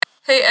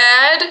Hey,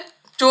 Ed,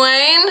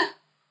 Dwayne,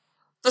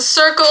 the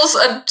circle's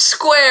a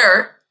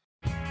square.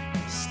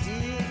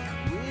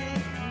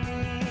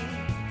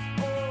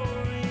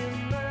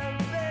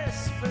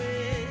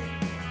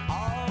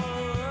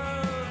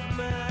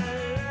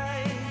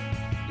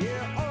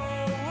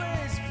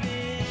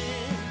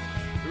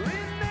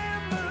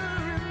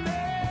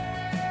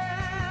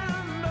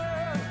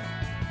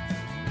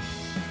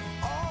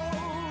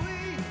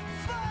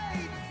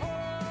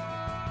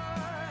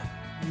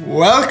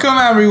 Welcome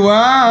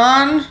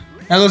everyone!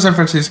 Hello San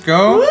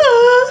Francisco.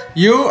 Woo!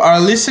 You are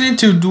listening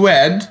to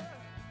Dwed.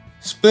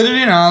 Split it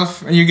in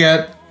half and you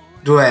get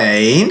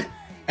Dwayne.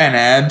 an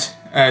Ed,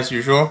 as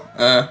usual.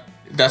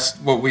 That's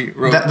what we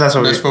wrote. That's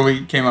what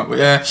we came up with.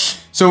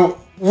 So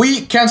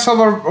we can solve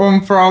our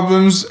own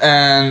problems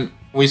and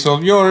we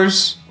solve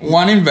yours.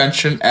 One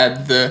invention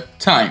at the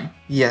time.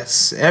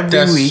 Yes, every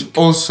That's week.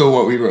 also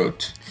what we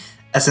wrote.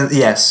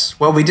 Yes,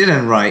 well, we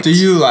didn't write. Do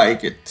you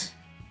like it?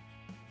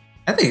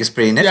 I think it's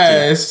pretty nifty.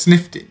 Yeah, it's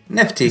nifty.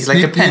 Nifty, It's like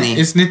a nitty- penny.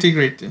 It's nitty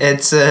gritty.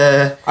 It's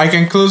I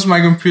can close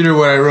my computer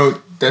where I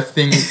wrote that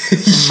thing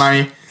in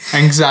my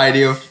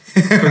anxiety of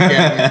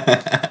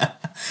forgetting.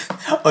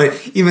 or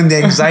even the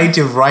anxiety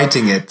of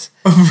writing it.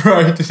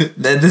 Right.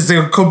 There's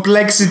a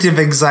complexity of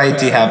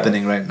anxiety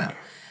happening right now.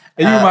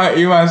 And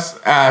you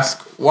must ask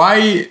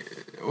why,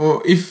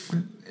 if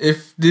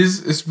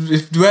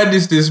Dwed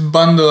is this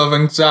bundle of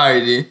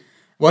anxiety,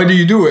 why do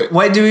you do it?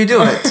 Why do we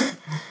do it?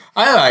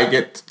 I like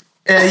it.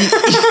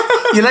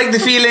 You like the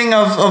feeling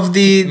of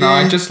the No,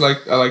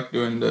 I like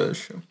doing the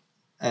show.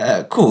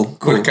 cool.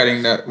 We're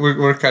cutting that.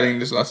 We're cutting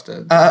this last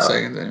seconds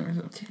anyway.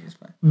 So it's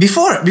fine.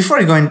 Before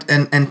I go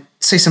and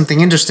say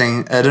something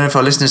interesting, I don't know if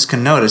our listeners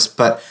can notice,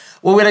 but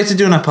what we like to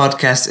do on our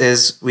podcast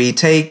is we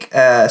take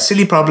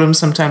silly problems,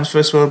 sometimes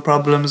first world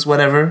problems,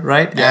 whatever,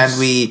 right? Yes. And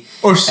we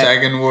Or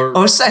second word.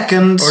 or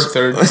second Or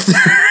third.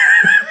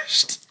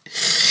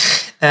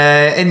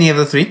 Any of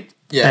the three.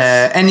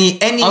 Yes. Any.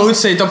 I would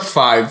say top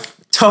 5.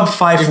 Top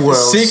 5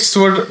 worlds. 6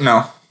 word.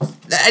 No.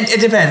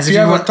 It depends. If you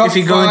have a top if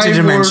you go 5 word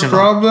interdimensional.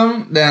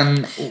 problem,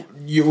 then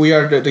we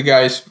are the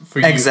guys for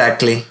you.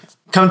 Exactly.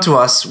 Come to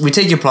us. We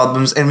take your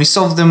problems and we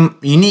solve them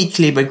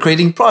uniquely by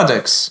creating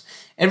products.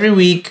 Every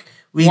week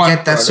we One get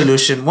that product.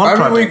 solution. Every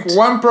product. week,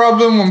 one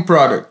problem, one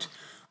product.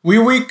 We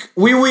week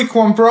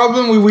one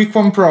problem, we week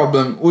one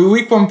problem. We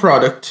week one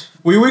product.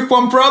 We week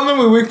one problem,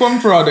 we week one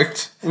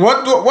product.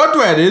 What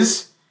that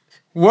is?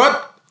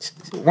 What?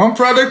 One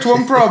product,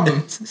 one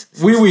problem.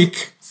 We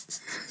week.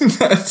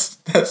 that's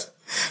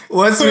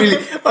What's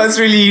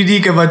really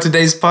unique about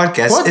today's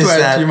podcast what is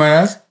that you might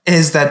ask?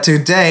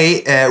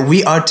 today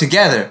we are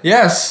together.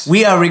 Yes.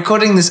 We are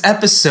recording this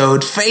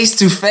episode face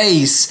to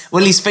face.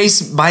 Well, at least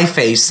face by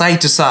face,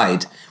 side to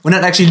side. We're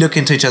not actually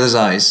looking into each other's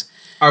eyes.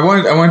 I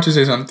want to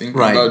say something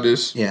Right. about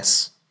this.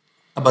 Yes.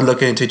 About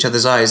looking into each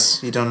other's eyes.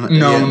 You're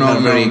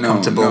not very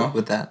comfortable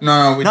with that.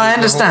 No, we did I the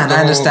understand. whole-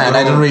 I understand.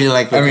 I don't really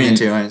like looking I mean,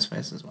 into your eyes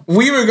face as well.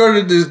 We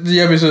recorded the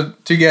episode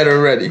together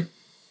already,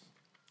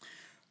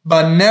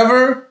 but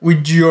never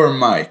with your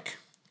mic.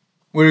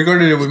 We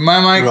recorded it with my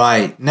mic,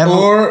 Right. Never.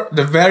 or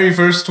the very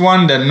first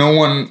one that no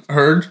one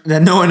heard,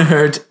 That no one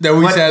heard. that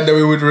we What- said that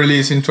we would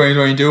release in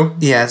 2022.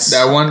 Yes.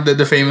 That one,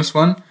 the famous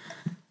one.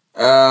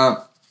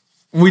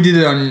 We did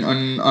it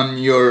on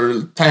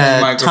your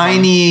tiny microphone.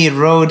 Tiny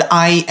Rode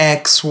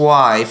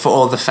IXY for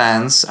all the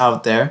fans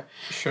out there.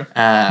 Sure.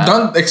 Uh,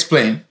 Don't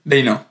explain.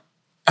 They know.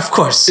 Of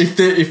course.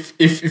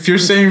 If you're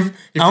saying,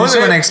 if I you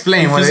wasn't said- gonna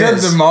explain if what you it said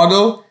is. the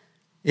model.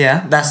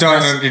 Yeah, that's You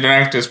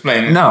don't have to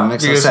explain it. No, it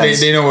makes no because sense.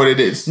 They know what it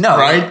is. no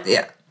right?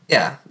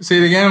 Yeah. Say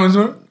it again once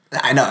more.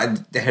 I know.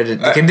 They heard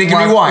it. They can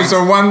rewind. It's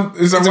a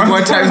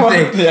one-time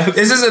thing. Yes.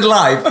 This isn't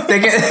live.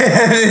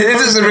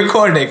 This is a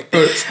recording.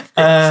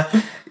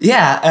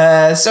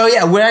 So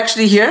we're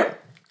actually here.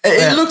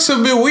 It looks a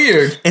bit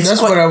weird.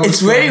 That's what I was.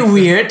 It's very saying.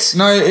 weird.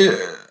 No,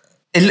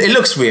 It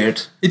looks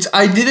weird. it's.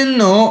 I didn't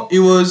know it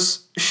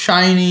was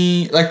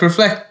shiny, like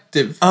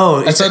reflective.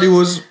 Oh, I thought it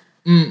was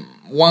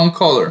one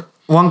color.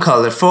 One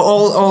color for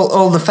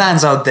all the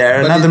fans out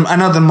there. But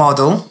Another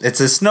model.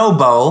 It's a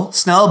snowball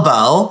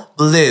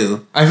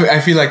blue. I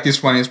feel like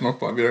this one is more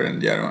popular than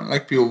the other one.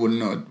 Like people would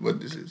know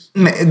what this is.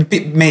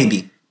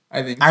 Maybe.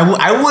 I think.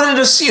 I wouldn't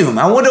assume.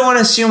 I wouldn't want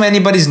to assume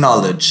anybody's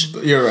knowledge.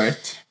 You're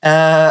right.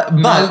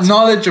 But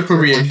Knowledge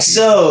appropriation.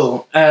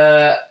 So,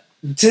 to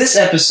this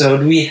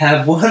episode, we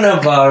have one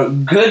of our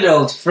good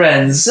old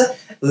friends,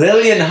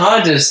 Lillian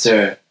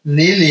Hardister.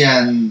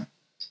 Lillian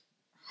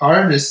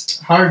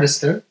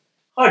Hardister.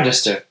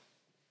 Hardister.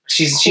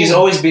 She's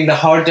always been the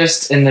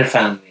hardest in their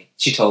family.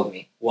 She told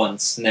me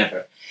once,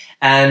 never,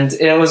 and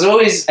it was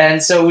always.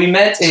 And so we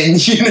met in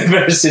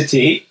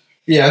university.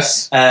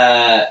 Yes.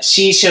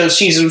 She's a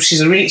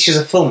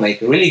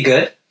filmmaker, really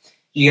good.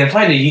 You can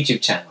find her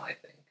YouTube channel, I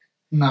think.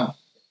 No,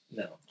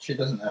 No, she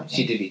doesn't have.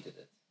 she deleted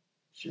it.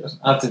 She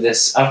doesn't. After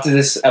this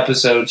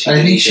episode, she I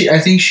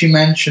deleted think she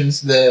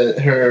mentions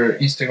her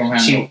Instagram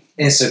handle.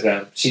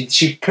 Instagram. She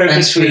and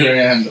purposefully Twitter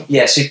handle.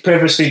 Yeah, she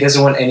purposely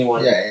doesn't want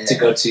anyone Yeah. to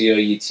go to your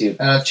YouTube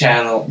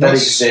channel that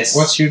exists.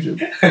 What's YouTube?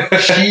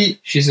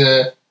 She's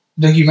a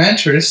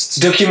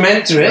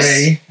Documentarist.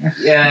 Ray.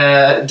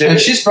 Yeah, And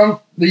she's from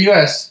the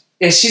US.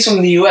 she's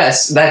from the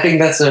US. I think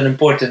that's an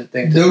important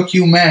thing.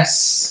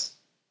 Documess.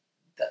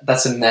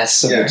 That's a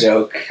mess of Yeah. a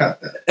joke. Cut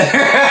that.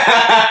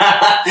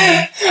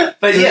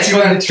 But yes,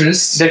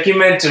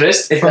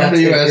 documentarist from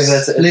the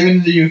US, living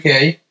in the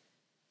UK,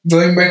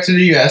 going back to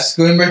the US,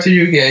 going back to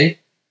the UK,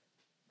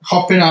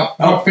 hopping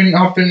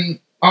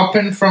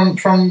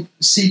from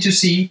sea to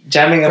sea,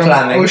 jamming and from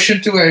flamming.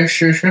 ocean to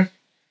ocean,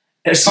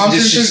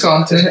 continent to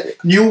continent,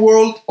 new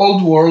world,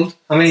 old world,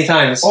 How many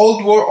times?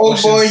 old boy,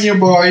 Oceans- new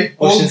boy,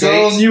 old Oceans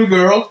girl, 8. new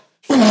girl.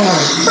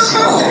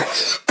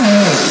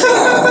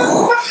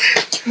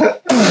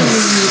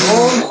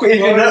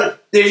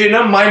 If you're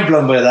not mind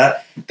blown by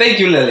that, thank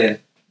you, Lillian.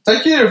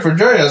 Thank you for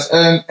joining us,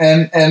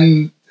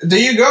 and there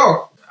you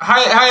go.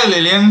 Hi,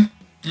 Lillian.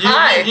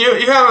 Hi.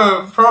 You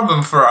have a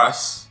problem for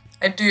us.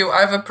 I do. I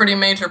have a pretty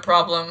major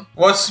problem.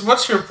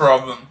 What's your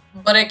problem?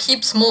 But it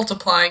keeps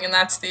multiplying, and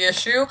that's the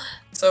issue.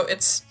 So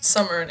it's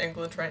summer in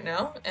England right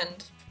now,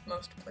 and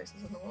most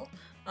places in the world.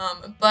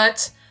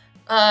 But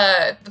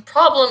the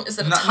problem is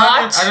that it's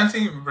hot. I don't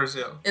think in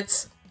Brazil.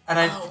 It's And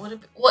I would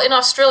it be? Well, in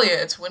Australia,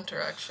 it's winter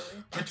actually.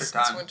 Winter It's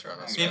time. winter in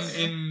Australia.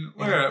 in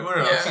where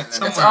yeah, else? it's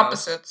Somewhere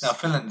opposites. else. No,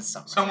 Finland is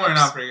summer. Somewhere in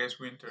Africa is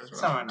winter as well.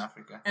 Somewhere in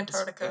Africa.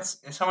 Antarctica. It's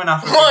somewhere in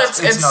Africa. Well, it's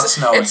not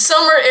snowing. It's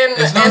summer in.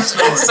 It's not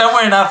snowing.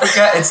 Somewhere in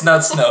Africa, it's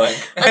not snowing.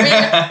 I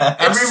mean,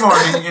 Every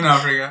morning in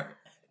Africa,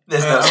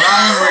 There's a no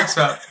lion wakes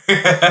up.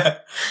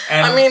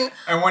 And, I mean-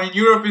 and when in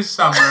Europe is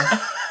summer,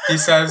 he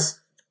says,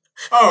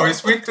 "Oh,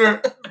 it's winter,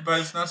 but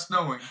it's not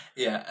snowing."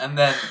 Yeah, and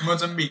then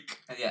Mozambique.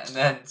 and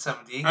then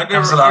somebody Are there,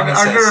 comes along and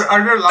says,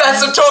 are there lions?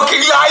 "That's a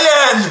talking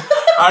lion."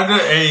 Are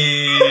there a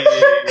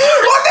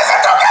What is a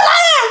talking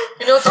lion?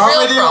 You know what the real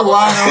comedy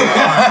problem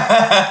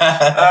is?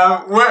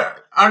 101? Where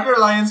are there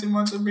lions in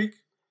Mozambique?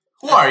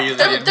 Who are you,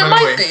 Lillian? There by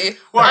the might way? be.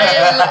 Why? I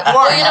am. Why?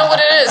 Well, you know what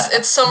it is.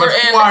 It's summer But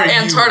in who are you?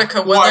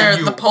 Antarctica, Who are whether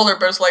you? the polar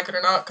bears like it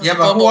or not. 'Cause Yeah, of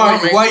but global why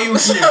are warming. you here?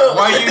 So-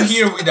 Why are you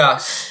here with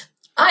us?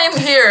 I am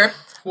here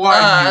Who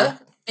are you?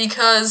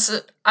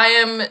 because I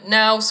am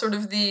now sort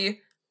of the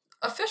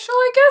official,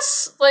 I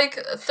guess, like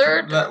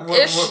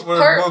third-ish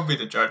part. We'll be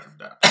the judge of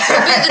that. We'll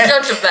be the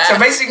judge of that. So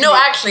basically- no,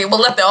 actually, we'll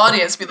let the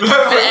audience be the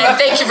judge.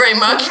 Thank you very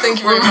much. Thank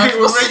you very much.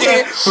 We'll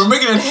see. We're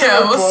making a Yeah,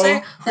 Twitter we'll poll.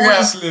 see. Who Yeah.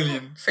 is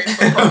Lillian?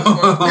 Facebook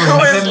post. Who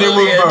is Then they will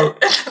Lillian? vote.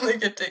 And then they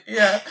get to,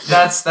 yeah.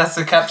 That's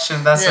the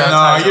caption. That's Yeah. the No,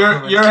 title. you're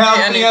Could be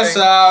helping us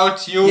anything.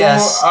 out. You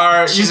Yes.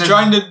 are. You She's a-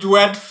 joined the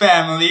Duet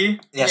family.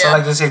 Yeah, so Yeah.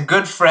 like they say,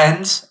 good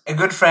friend, a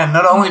good friend,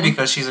 not only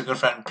because she's a good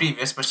friend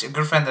previous, but she's a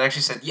good friend that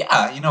actually said,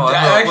 yeah, you know what,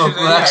 Yeah,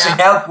 we'll actually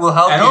yeah. help, we'll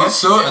help And you.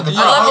 also, at the the I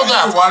leveled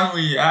up. one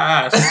we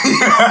asked.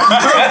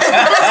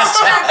 That's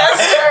true.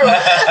 That's true.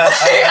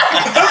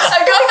 I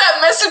got that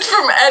message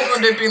from Ed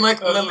one day being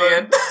like,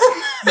 Lillian.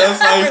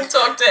 That's I like- haven't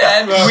talked to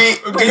Ed. the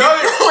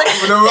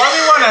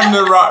running one and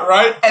the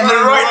right? And the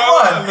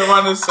right one. And the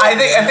one that said I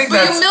think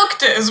But you that's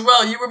milked it as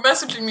well. You were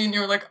messaging me and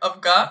you were like,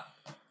 I've got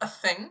a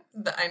thing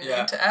that I need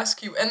Yeah. to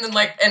ask you. And then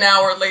like an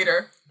hour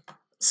later,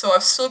 so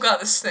I've still got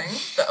this thing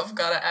that I've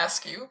got to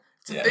ask you.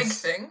 It's a Yes. big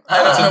thing. It's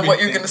I a don't know big what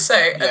you're thing. going to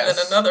say. And Yes.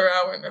 then another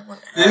hour and everyone...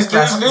 This is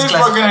classic. what's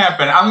gonna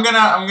happen. I'm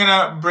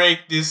gonna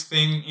break this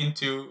thing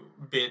into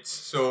bits.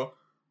 So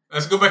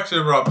let's go back to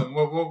the problem.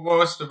 What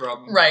was the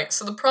problem? Right.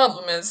 So the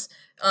problem is,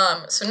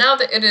 so now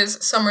that it is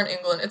summer in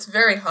England, it's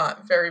very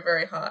hot, very,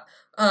 very hot.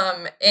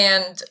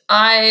 And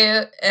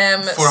I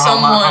am For how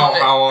someone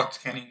hot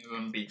can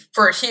England be?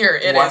 for here.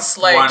 It is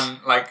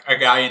like a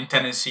guy in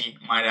Tennessee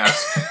might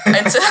ask.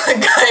 I'd say a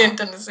guy in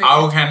Tennessee.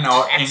 How can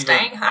It's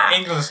staying hot.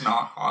 England's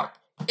not hot.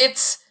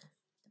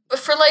 But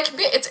for like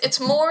me, it's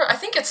more. I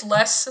think it's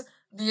less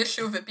the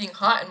issue of it being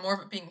hot and more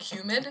of it being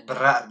humid.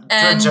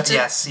 And-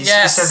 yes, you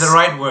yes. said the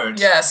right word.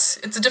 Yes,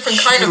 it's a different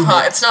kind of Humid.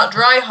 hot. It's not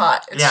dry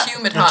hot. It's Yeah.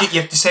 humid No, hot.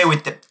 you have to say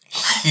with the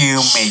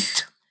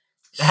humid.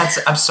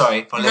 I'm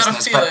sorry for You gotta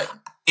listeners, feel but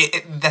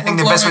it. I think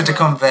the best way to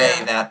glowing, convey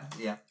yeah. that,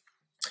 yeah.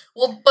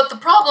 Well, but the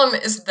problem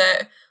is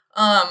that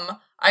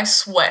I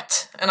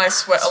sweat and I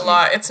sweat a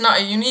lot. It's not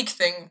a unique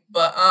thing,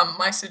 but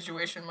my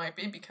situation might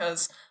be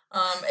because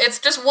it's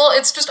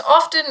just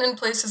often in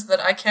places that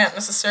I can't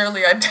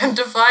necessarily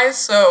identify.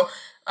 So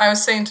I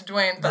was saying to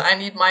Dwayne that I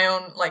need my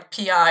own like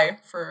PI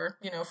for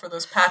for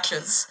those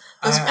patches,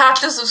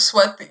 patches of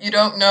sweat that you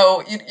don't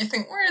know. You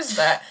think, where is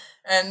that?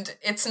 And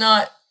it's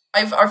not.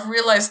 I've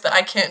realized that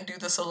I can't do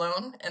this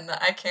alone, and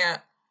that I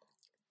can't.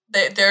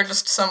 There are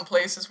just some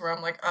places where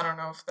I'm like, I don't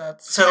know if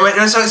that's. So wait,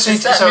 so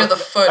is that near the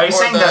foot are you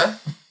or saying the?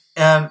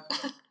 that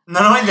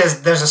not only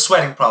there's a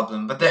sweating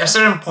problem, but at a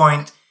certain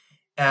point,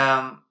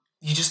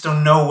 you just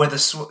don't know where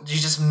you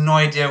just have no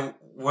idea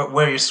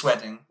where you're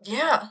sweating.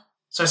 Yeah.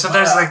 So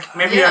sometimes like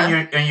maybe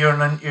Yeah. on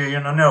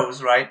your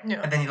nose, right?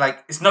 Yeah. And then you're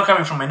like, it's not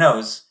coming from my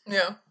nose.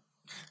 Yeah.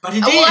 But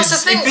it well, that's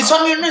is. the thing. If it's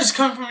on your nose, it's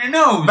coming from your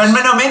nose. But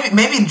no,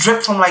 maybe it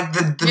drip from like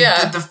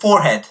the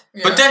forehead.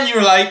 Yeah. But then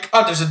you're like,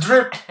 oh, there's a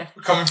drip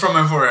coming from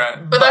my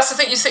forehead. But that's the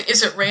thing. You say,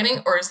 is it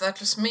raining or is that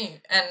just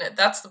me? And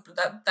that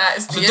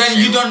is the So issue. then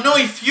you don't know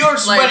if you're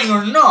sweating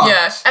or not.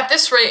 Yeah. At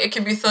this rate, it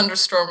could be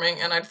thunderstorming,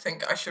 and I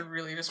think I should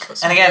really just put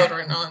some And again,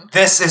 deodorant on.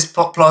 this is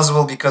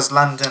plausible because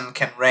London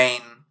can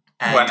rain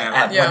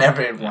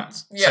whenever it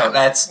wants. Yeah. So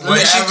that's Whenever.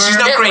 she's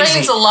not It crazy.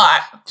 rains a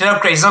lot. She's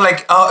not crazy. It's not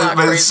like Not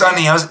but it's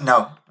crazy. sunny.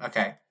 No.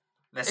 Okay.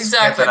 Let's get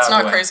Exactly. that It's out of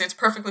not the way. crazy. It's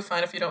perfectly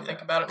fine if you don't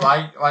think about it.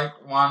 Like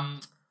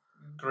one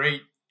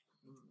great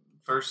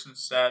person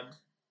said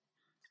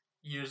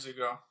years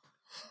ago.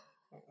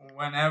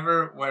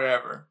 Whenever,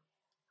 wherever.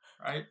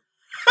 Right?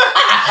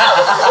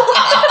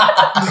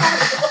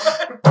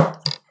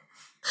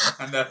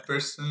 And that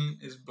person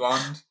is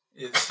blonde,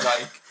 is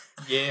like,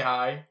 yay,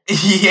 hi.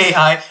 Yay,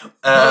 hi.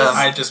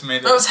 I just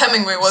made That was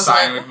Hemingway, wasn't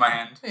sign it? with my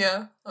hand.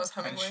 Yeah, that was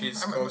And Hemingway.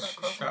 she's I remember called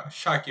that quote.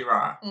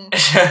 Shakira.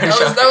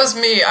 That was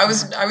me. I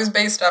was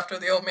based after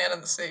The Old Man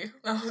in the Sea.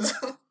 That was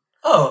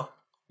Oh.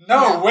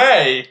 No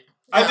way!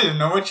 I didn't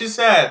know what you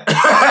said.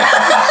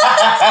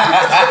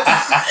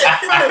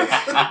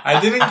 I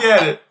didn't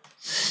get it.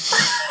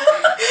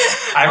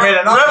 I made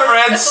an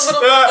Reference. It's a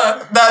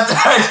little That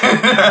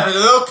a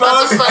little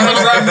pause. That's a fun I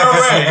was little like, no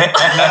way.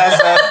 And then I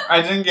said,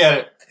 I didn't get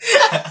it.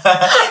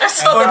 I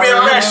saw Would be a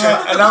that. pressure.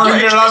 And now we're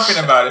here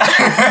laughing about it.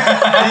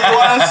 And you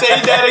want to say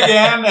that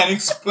again and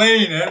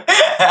explain it?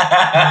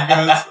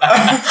 Because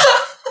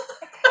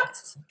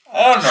I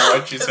don't know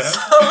what you It said.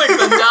 sounded like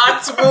the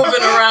dots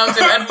moving around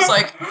him, and it was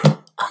like,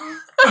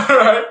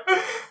 Right?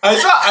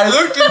 I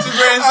looked into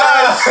Dwayne's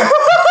eyes.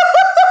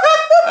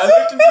 I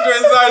looked into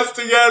Dwayne's eyes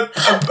to get a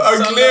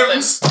So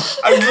glimpse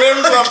of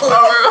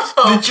glimmer of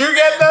hope. Did you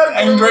get that?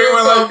 And Glimmer Dwayne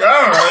of went like,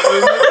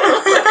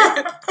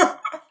 hope. oh.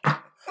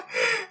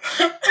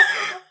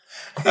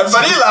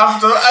 But he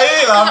laughed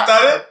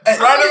at it I right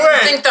don't even away.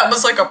 think that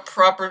was like a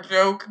proper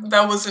joke.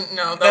 That wasn't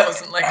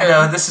like I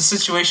know, this is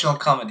situational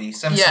comedy.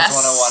 Simpsons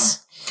 101.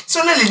 Yes.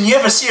 So Lillian, you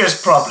have a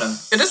serious problem.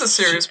 It is a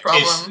serious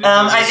problem.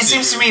 It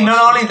seems to me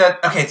not only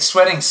that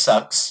sweating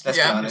sucks. Let's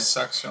be Yeah. It honest.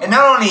 sucks so And much.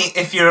 not only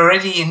if you're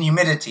already in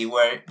humidity,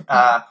 where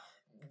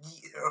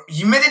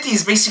humidity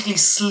is basically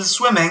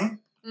swimming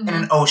in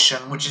an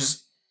ocean, which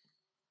is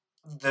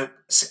the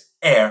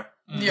air.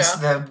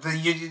 Yeah.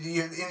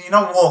 You're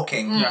not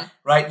walking, Yeah.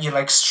 right? You're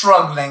like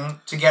struggling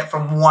to get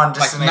from one Like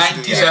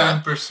destination to the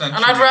other. 97%.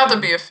 And I'd rather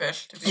be a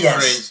fish. To be Yes,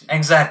 Crazy.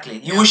 exactly.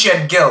 You wish you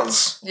had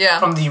gills Yeah.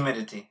 from the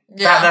humidity.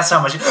 Yeah. That's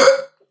how much.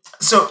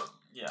 So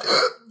Yeah.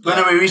 when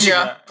are we reaching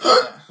Yeah.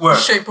 work?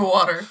 Shape of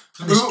water.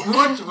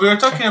 We were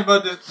talking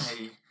about this.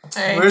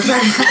 Hey.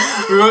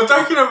 We were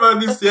talking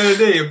about this the other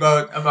day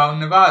about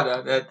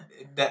Nevada.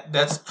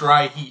 That's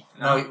dry heat.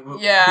 No,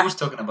 Yeah. who's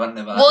talking about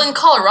Nevada? Well, in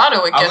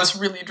Colorado, it I gets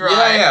was- really dry.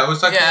 Yeah. I was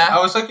talking. Yeah. I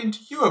was talking to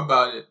you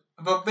about it.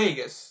 About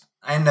Vegas.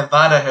 I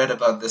Nevada heard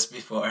about this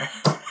before.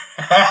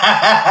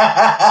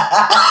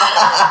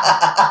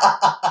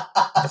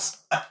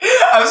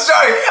 I'm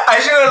sorry. I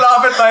shouldn't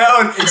laugh at my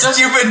own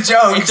stupid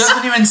jokes. It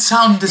doesn't even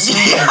sound the same.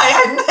 Yeah,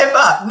 I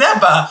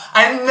never.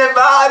 I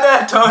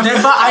Nevada told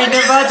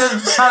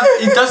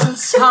It doesn't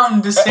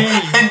sound the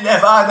same.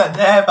 Nevada,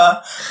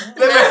 never.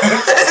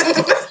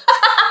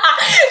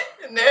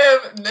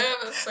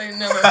 Never say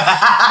never.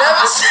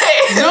 Never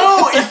say.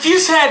 No, if you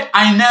said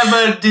I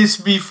never this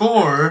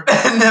before,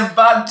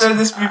 Nevada done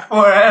this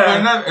before.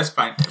 No, no, it's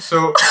fine.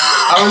 So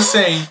I was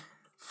saying,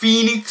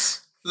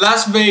 Phoenix,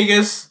 Las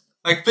Vegas,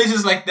 like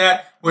places like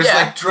that where it's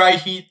Yeah. like dry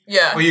heat.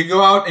 Yeah. Where you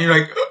go out and you're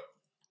like,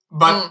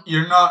 but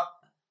you're not.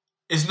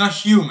 It's not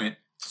humid,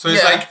 so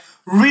it's Yeah. like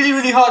really,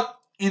 really hot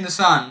in the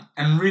sun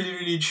and really,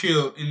 really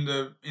chill in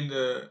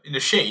the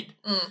shade.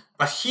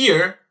 But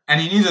here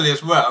and in Italy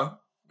as well,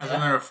 as a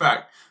matter of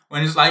fact,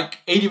 when it's like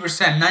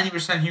 80%,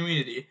 90%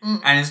 humidity,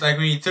 and it's like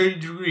maybe 30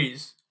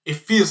 degrees, it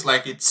feels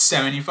like it's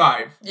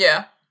 75.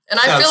 Yeah. And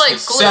I feel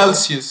like glue.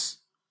 Celsius.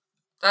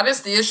 That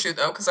is the issue,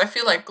 though, because I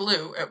feel like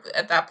glue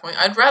at that point.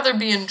 I'd rather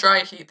be in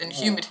dry heat than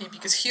humid heat,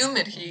 because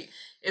humid heat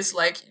is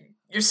like,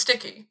 you're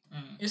sticky.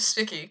 You're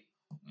sticky.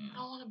 I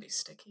don't want to be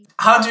sticky.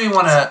 How do we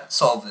want to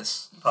solve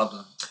this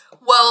problem?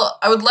 Well,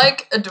 I would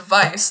like a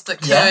device that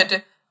could Yeah.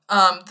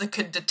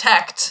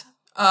 detect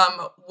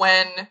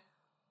when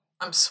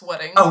I'm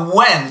sweating.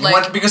 When?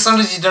 Like- Because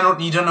sometimes you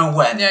don't know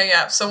when.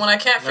 Yeah. So when I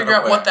can't figure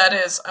Never out what where. that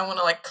is, I want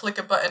to like click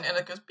a button and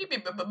it goes beep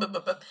beep beep beep beep,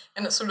 beep, beep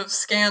and it sort of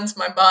scans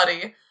my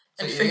body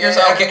and figures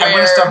out Okay, where. I'm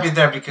gonna stop you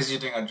there because you're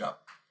doing a job.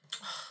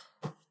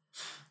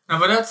 No,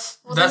 but that's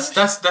Well, then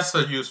that's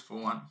a useful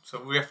one. So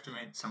we have to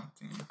make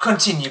something.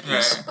 Continue,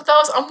 please. Yeah. But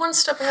I'm one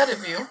step ahead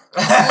of you.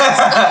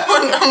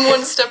 I'm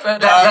one step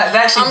ahead.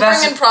 Actually, I'm that's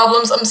bringing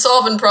problems. I'm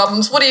solving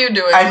problems. What are you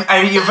doing?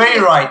 you're very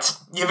right.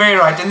 You're very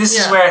right, and this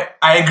is Yeah. where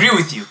I agree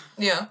with you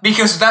yeah.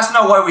 because that's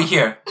not why we're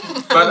here.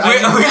 But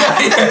we're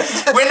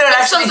not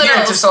actually something here to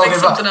else, solve make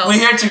it. something else. We're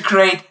here to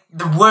create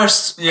the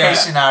worst Yeah.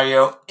 case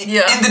scenario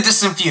Yeah. in the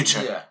distant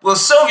future. Yeah. We'll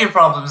solve your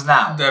problems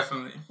now.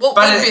 Definitely. What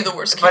But would it- be the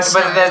worst case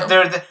But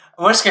scenario? the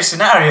worst case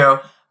scenario,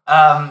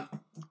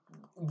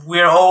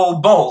 we're all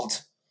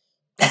bold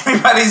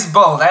Everybody's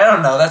bald. I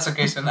don't know. That's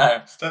okay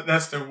scenario.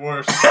 That's the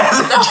worst.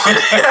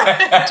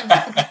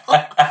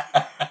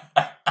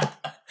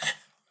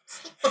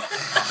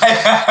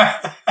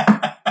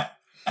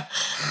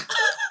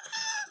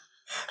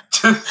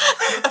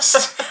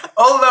 Just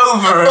all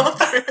over.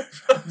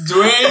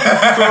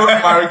 Dwayne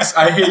quote marks,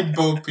 I hate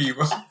bald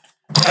people. Those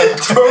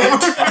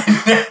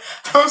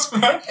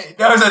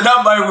are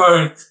not my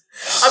words.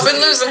 I've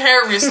been losing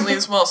hair recently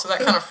as well, so that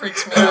kind of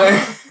freaks me out.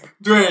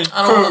 Dwayne,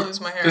 I don't want to lose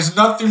my hair. there's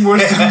nothing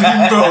worse than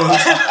being bald.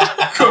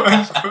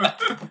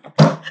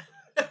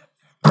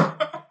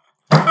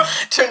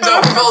 Turns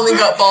out we've only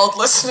got bald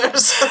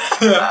listeners.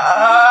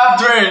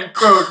 Dwayne,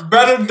 quote,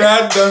 better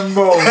dad than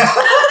bald.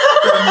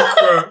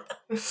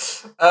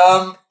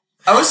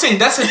 I was saying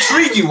that's a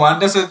tricky one.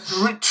 That's a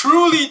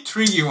truly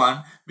tricky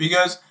one.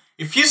 Because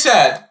if you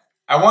said,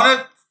 I want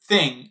a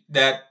thing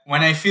that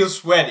when I feel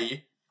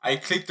sweaty, I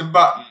click the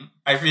button,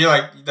 I feel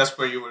like that's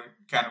where you were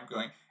kind of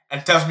going.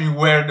 And tells me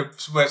where the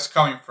sweat's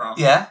coming from.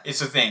 Yeah.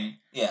 It's a thing.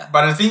 Yeah.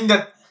 But a thing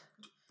that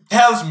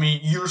tells me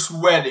you're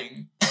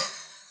sweating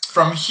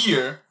from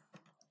here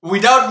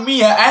without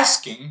me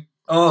asking.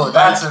 Oh,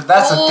 that's a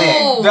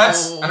thing.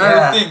 That's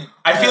another thing.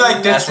 I feel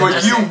like that's what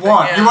you interesting.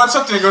 want. Yeah. You want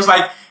something that goes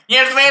like,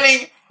 you're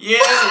sweating.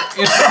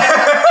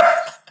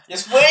 You're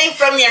sweating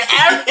from your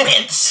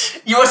armpits.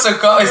 You want some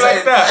co- is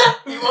Like that.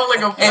 You want like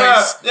a Yeah,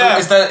 voice. yeah.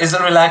 Is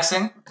that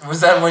relaxing? Was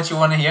that what you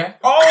want to hear?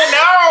 Oh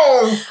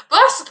no!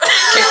 Bust.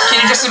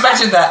 Can you just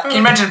imagine that? Can you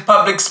imagine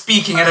public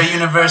speaking at a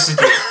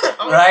university,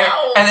 right?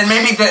 no. And then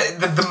maybe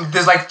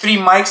there's like 3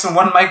 mics and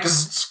one mic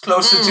is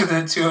closer to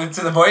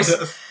the voice.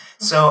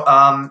 So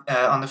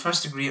on the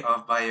first degree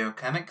of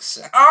biochemics,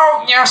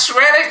 oh, you're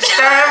sweating,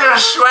 starting to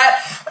sweat.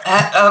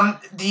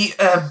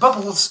 The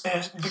bubbles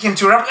begin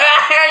to erupt.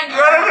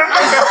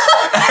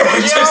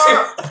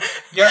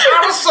 Your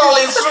aerosol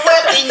is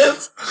sweating.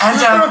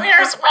 And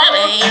You're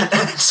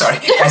sweaty. sorry,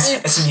 guys,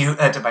 it's a new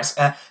device.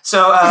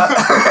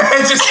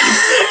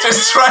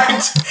 Just trying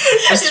to.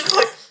 It's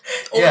like,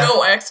 oh Yeah.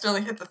 no, I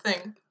accidentally hit the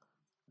thing.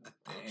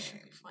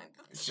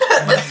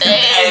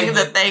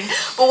 The thing.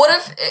 But what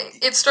if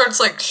it starts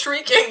like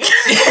shrieking?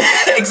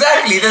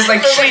 Exactly, there's like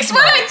It's like, shriek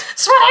sweating, mode.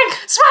 sweating,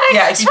 sweating.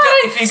 Yeah, if you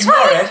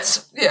ignore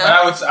it,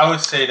 Yeah. I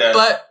would say that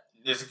But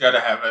it's gotta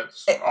have an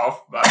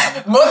off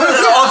button. more than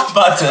an off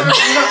button.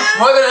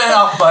 More than an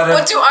off button.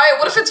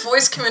 what if its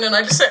voice come in and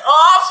I just say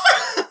off?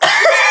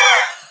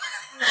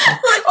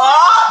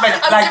 Oh, I'm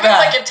like giving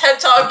that. like a TED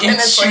talk and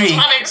It's it's like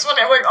shriek.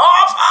 sweating, like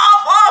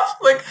off.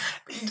 Like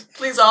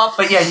please off.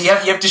 But yeah, you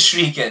have to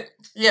shriek it.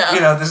 Yeah.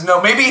 You know, there's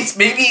no maybe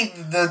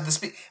the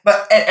speak,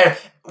 but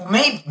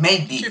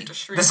maybe You have to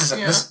shriek, this is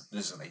yeah. this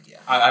is an idea.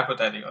 I put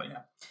that deal,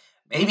 yeah.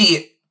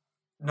 Maybe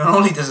not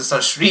only does it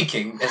start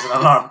shrieking as an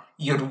alarm,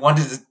 you'd want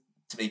it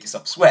to make you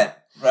stop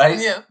sweat, right?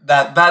 Yeah.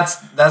 That's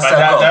But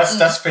our goal.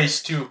 that's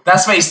phase 2.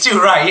 That's phase 2,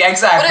 right? Yeah, But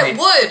exactly. it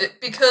would,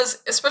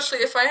 because especially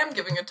if I am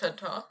giving a TED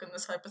talk in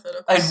this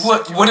hypothetical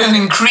Wouldn't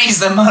increase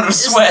the amount of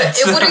is sweat. that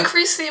it would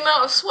increase the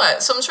amount of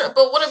sweat. So I'm sure,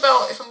 but what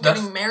about if I'm That's-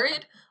 getting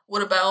married?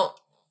 What about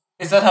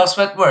Is that how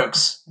sweat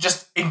works?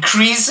 Just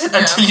increase it Yeah.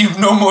 until you've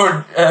no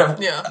more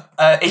yeah,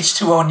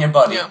 H2O in your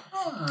body. yeah?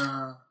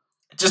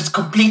 Just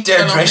complete I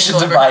don't think dehydration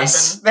it'll ever device.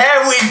 There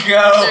we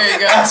go. There you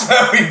go. That's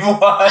what we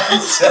want.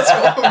 That's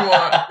what we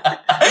want.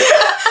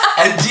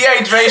 And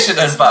dehydration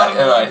That's what we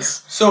want. device.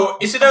 So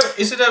is it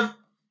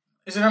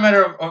a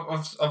matter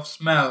of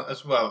smell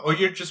as well, or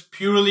you're just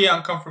purely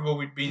uncomfortable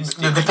with being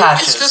sticky? The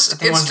patches. It's I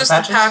think it was just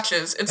the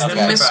patches. It's Okay.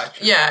 the mist.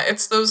 Patches. Yeah,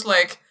 it's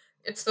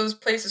those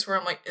places where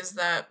I'm like,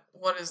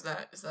 what is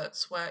that? Is that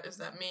sweat? Is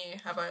that me?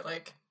 Have I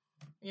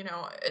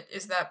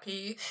is that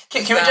pee?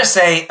 Can Is we that- just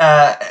say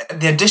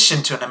the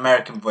addition to an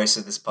American voice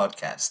of this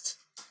podcast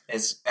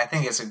is? I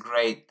think it's a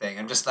great thing.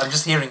 I'm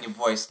just hearing your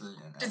voice. Lilian.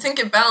 Do you think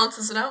it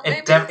balances it out?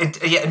 Maybe.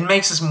 It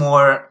makes us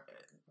more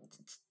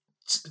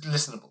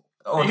listenable.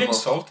 Are you Audible.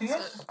 insulting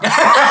us?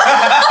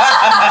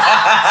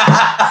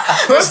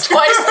 It's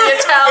twice the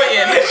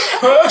Italian.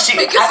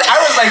 Because- I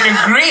was like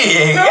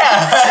agreeing.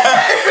 Yeah.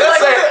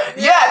 It's like,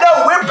 yeah,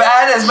 no, we're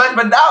bad as but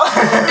now.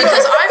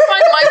 Because I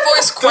find my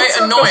voice quite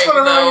annoying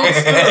what though.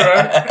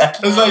 right?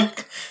 It's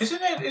like,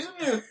 isn't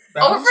it?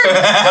 Oh,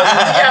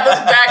 yeah, those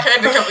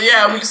backhand couple.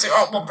 Yeah, we just say,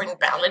 "Oh, we'll bring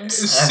balance."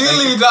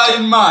 Silly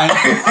Italian mind.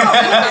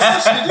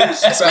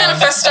 It's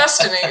manifest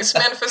destiny. It's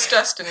manifest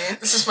destiny.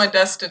 This is my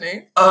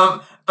destiny.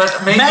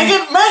 But maybe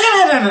Megan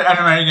had an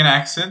American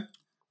accent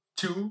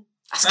too.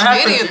 It's That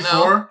happened Canadian though.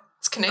 before.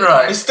 It's Canadian.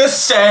 Right. It's the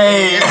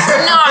same. It's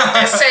not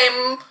the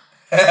same.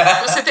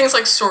 We'll say things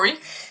like sorry.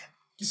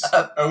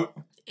 Oh.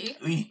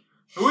 Oui.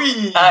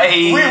 Oui.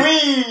 I- Oui,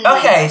 oui.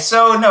 Okay,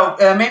 so no,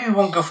 maybe we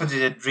won't go for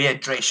the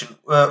rehydration.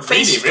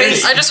 Phase Really?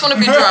 phase I just want to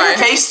be dry.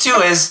 phase 2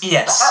 is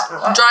yes.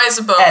 Dry as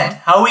a bone. Ed,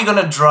 how are we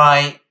gonna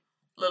dry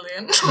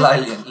Lillian.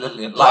 Lilian?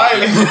 Lilian.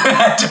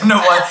 I don't know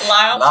what.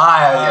 Lyle.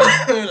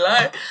 Lilian.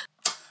 Lyle.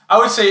 I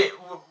would say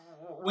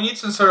we need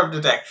some sort of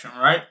detection,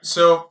 right?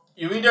 So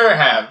you either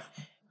have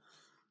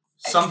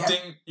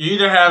something, you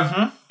either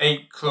have a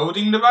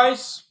clothing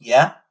device,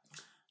 Yeah.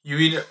 you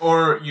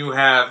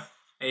have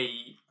a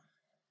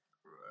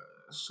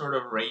sort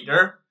of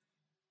radar.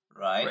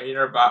 Right.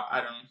 Radar, but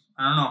I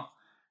don't know.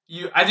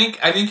 I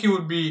think he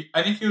would be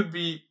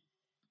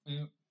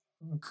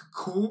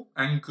cool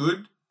and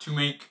good to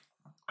make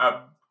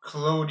a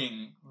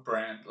clothing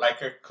brand,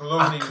 like a A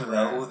clothing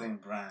clothing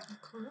brand.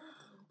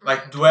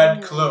 like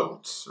Duet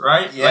Clothes,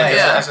 right? Yeah, like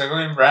yeah. As a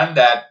clothing brand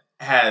that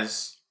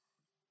has,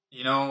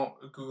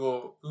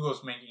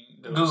 Google's making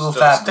Google those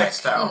Fabric.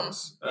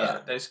 textiles. Yeah.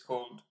 That is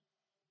called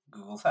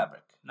Google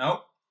Fabric.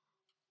 no,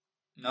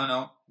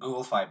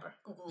 Google Fiber.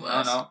 Google no,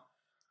 Glass. no.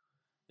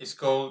 It's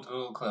called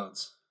Google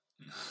Clothes.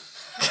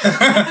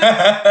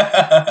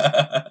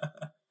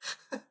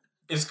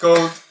 it's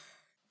called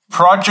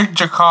Project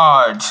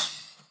Jacquard.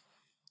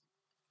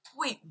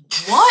 Wait,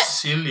 what?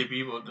 Silly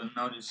people don't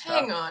know this stuff.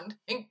 Hang on.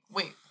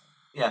 Wait.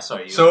 Yeah,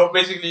 sorry. So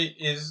basically,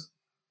 is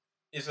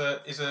a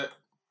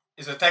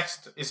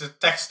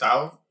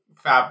textile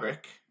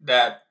fabric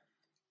that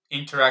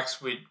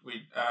interacts with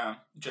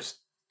just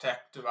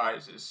tech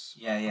devices.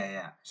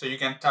 Yeah. So you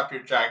can tap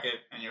your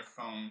jacket and your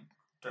phone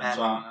turns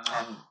on and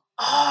off. And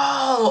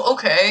Oh,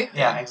 okay.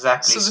 yeah,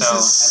 exactly. So So,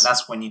 this is- and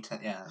that's when you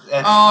yeah.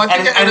 Oh, I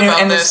think I heard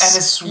about and this.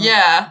 It's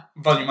Yeah.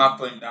 Volume up,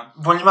 volume down.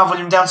 volume up,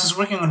 volume down. So it's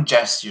working on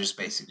gestures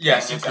basically.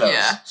 Yes, in your exactly.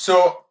 clothes. Yeah.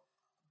 So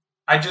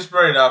I just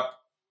brought it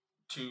up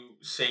to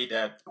say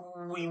that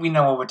We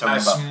know what we're talking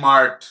a about.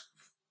 smart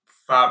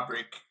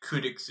fabric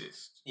could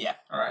exist. Yeah.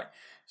 All right.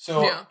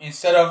 So Yeah.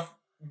 instead of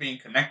being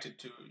connected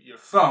to your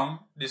phone,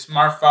 the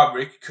smart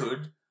fabric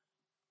could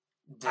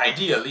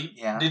ideally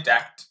Yeah.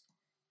 detect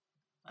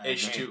I agree.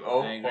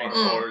 H2O I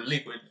agree. or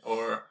liquid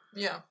or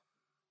Yeah.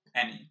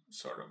 any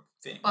sort of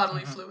thing.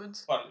 Bodily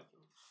fluids. Bodily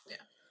fluid.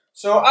 Yeah.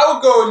 So I will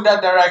go in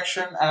that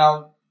direction, and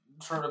I'll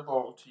throw the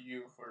ball to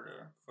you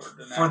for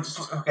the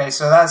next. Okay,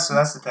 so that's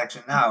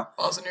detection. Now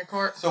Balls in your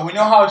court. So we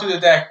know how to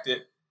detect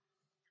it.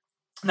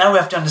 we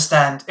have to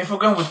understand if we're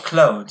going with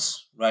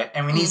clothes, right?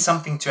 And we need Mm.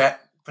 something to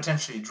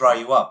potentially dry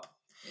you up.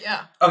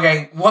 Yeah.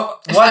 Okay,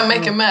 what If I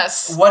make a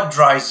mess. What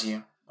dries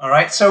you? All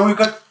right, so we've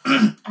got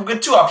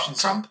two options.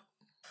 Trump.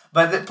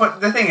 But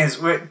the thing is,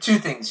 we're two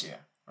things here,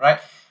 right?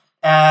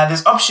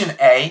 There's option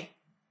A,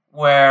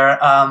 where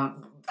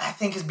I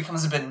think it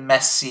becomes a bit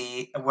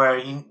messy, where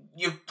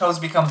your clothes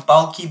become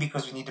bulky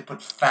because you need to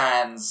put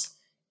fans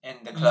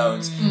in the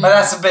clothes. Mm. But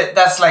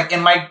that's like, it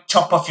might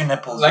chop off your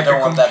nipples. Like you don't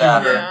a want that to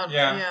computer. happen.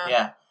 Yeah.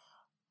 Yeah.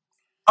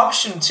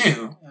 Option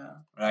 2, Yeah.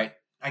 right?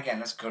 Again,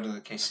 let's go to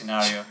the case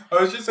scenario. I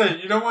was just saying,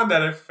 you don't want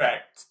that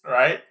effect,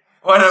 right?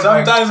 What about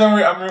Sometimes I'm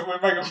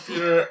with my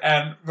computer,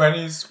 and when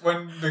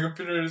the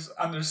computer is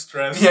under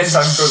stress, Yeah, it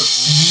just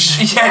goes.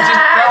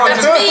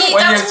 That's me.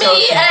 when That's you're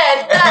me, talking.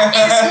 Ed. That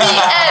is me,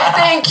 Ed.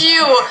 Thank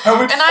you.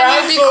 with And I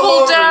need to be fans all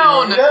cooled over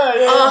down. you.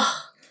 Yeah. Ugh,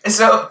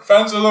 So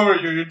Fans all over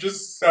you. You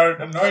just start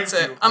annoying that's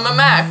it. people. I'm a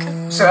Mac.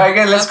 again, let's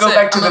That's go it.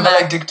 back to I'm the a Mac.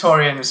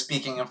 valedictorian who's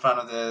speaking in front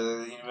of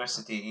the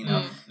university, you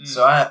know. Mm.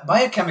 So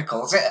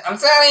biochemicals. I'm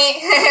sorry,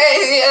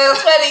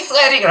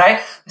 sweaty,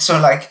 right?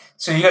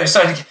 So you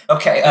start.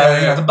 Okay,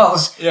 Yeah. the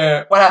bubbles.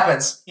 Yeah. What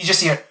happens? You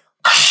just hear.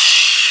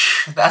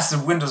 That's the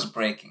windows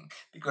breaking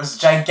because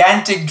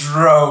gigantic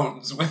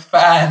drones with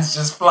fans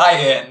just fly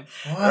in.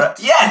 What?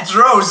 Yeah,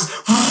 drones.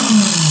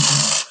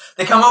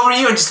 They come over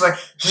you and just like.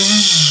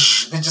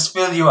 They just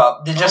fill you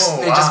up. They just Oh,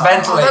 just wow. Oh,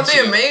 ventilate that'd be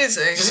you.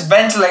 amazing. Just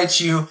ventilate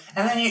you,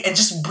 and then and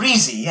just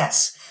breezy,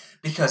 yes.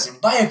 Because in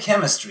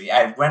biochemistry,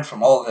 I went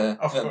from all the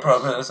Of course.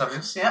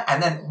 programs, yeah,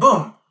 and then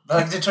boom,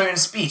 valedictorian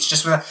speech,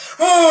 just with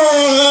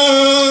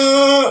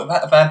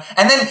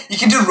and then you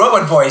can do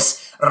robot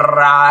voice.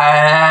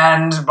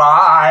 And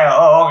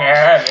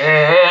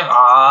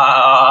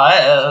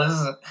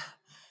biochemicals.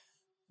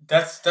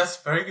 That's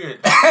very good.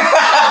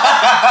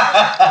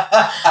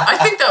 I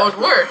think that would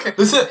work.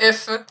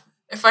 Listen.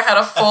 If I had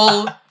a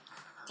full,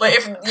 like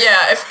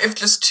if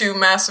just two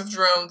massive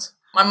drones.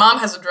 My mom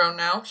has a drone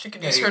now. She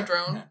could use her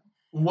drone. Yeah.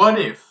 What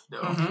if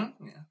though?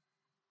 Mm-hmm. Yeah.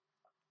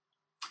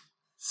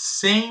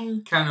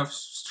 Same kind of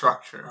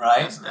structure.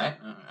 Right. as that.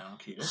 Right. I'm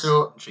curious.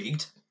 So-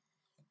 intrigued.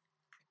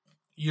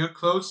 Your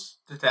clothes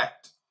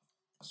detect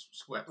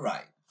sweat.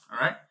 Right. All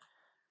right.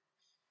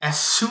 As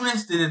soon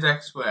as they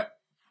detect sweat,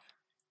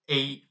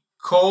 a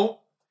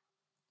call.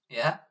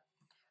 Yeah.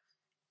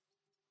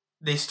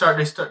 They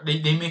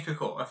make a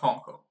call, a phone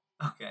call.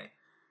 Okay.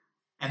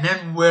 And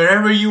then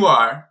wherever you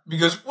are,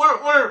 because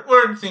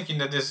we're thinking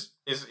that this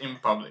is in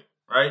public,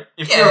 right?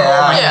 If you're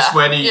Yeah. home and Yeah. you're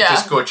sweaty, Yeah.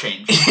 just go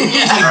change.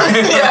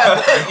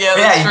 Yeah,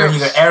 that's you true.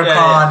 got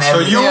aircon. So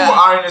you Yeah.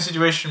 are in a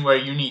situation where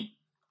you need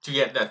to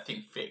get that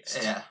thing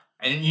fixed. Yeah.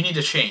 And you need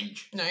a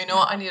change. No, you know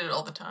what? I need it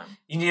all the time.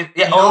 You need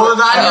All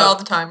the I time. need it all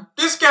the time.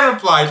 This can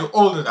apply to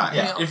all the time.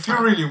 Yeah. If you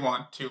really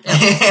want to.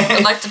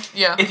 I'd like to.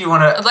 Yeah. If you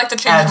want to. I'd like to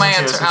change my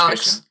answer,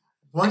 Alex.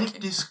 What Thank if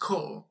you. this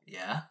call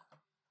Yeah.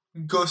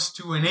 goes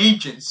to an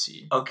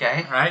agency,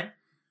 Okay. right?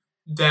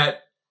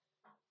 That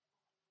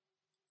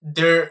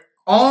their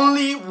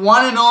only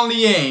one and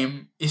only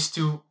aim is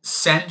to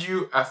send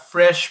you a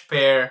fresh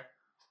pair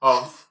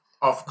of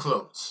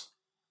clothes.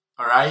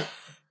 Alright?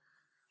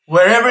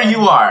 Wherever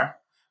you are.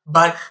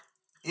 But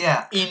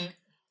Yeah. in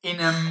in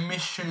a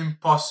Mission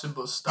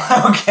Impossible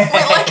style. Okay.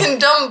 Wait, like in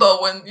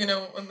Dumbo, when they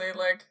when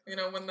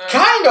the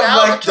Kind of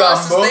like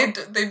albatrosses,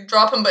 Dumbo. they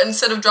drop him, but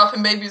instead of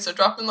dropping babies, they're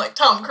dropping like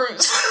Tom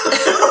Cruise.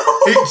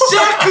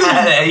 Exactly.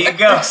 There you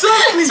go.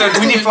 Exactly. So do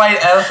we fly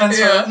elephants?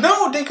 Yeah.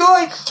 No, they go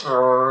like.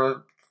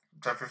 10:15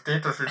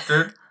 to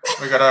 15.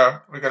 We got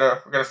a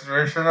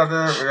situation at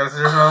the library. We got a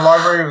situation at the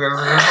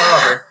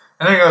library.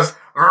 And then he goes,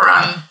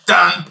 run,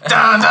 dun,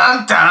 dun,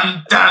 dun,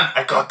 dun, dun.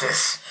 I got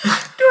this.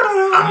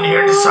 I'm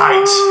near the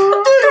site.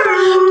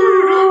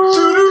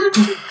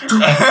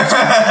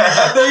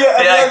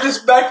 Yeah.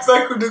 Just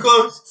backpack with the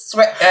clothes.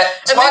 SWAT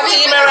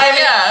team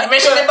arriving. Yeah.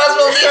 Mission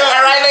Impossible team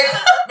arriving.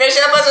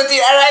 Mission Impossible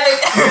team arriving.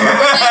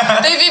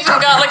 They've even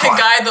got like a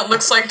guy that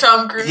looks like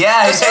Tom Cruise.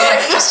 Yeah, just to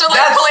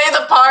that's- play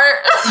the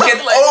part. You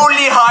can Like-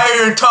 only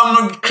hire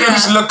Tom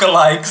Cruise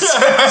lookalikes.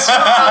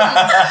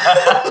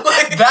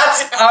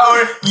 That's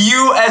our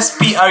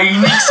USP, our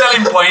unique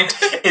selling point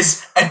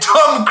is a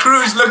Tom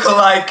Cruise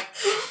lookalike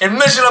in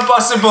Mission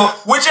Impossible,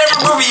 whichever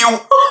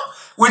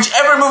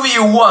movie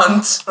you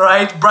want,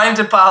 right? Brian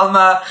De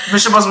Palma,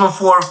 Mission Impossible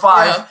 4 or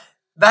 5. Yeah.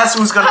 That's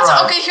who's gonna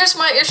run. Okay, here's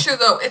my issue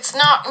though. It's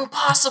not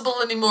impossible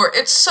anymore.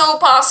 It's so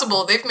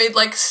possible. They've made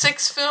like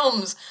 6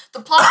 films. The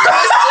plot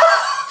twist,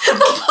 the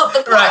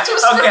plot Right,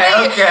 twist for okay,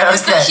 me okay,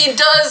 is that he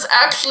does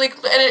actually,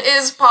 and it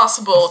is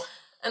possible.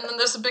 And then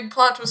there's a big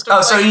plot twist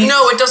of so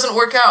no, it doesn't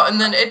work out,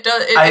 and then it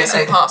does. It is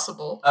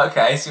impossible.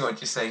 Okay, I see what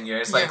you're saying here.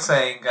 It's like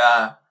saying,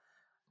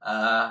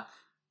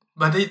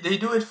 But they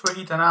do it for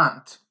Ethan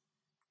Hunt.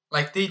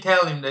 Like they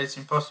tell him that it's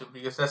impossible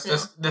because that's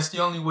the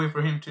only way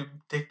for him to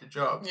take the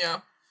job.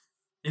 Yeah.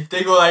 If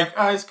they go like,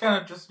 it's kind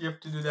of just you have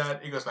to do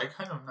that, he goes like,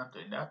 I'm not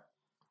doing that.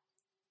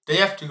 They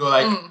have to go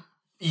like,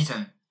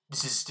 Ethan,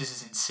 this is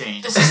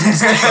insane. This is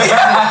insane.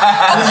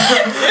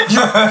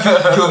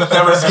 You'll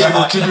never be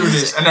able to do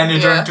this. And then you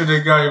turn to the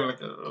guy and like,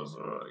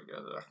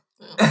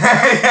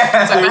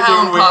 It's like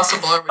how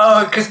impossible.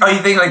 Oh, because you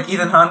think like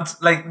Ethan Hunt,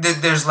 like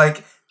there's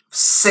like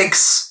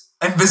 6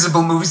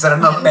 invisible movies that are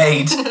not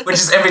made, which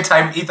is every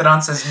time Ethan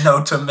Hunt says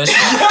no to a mission.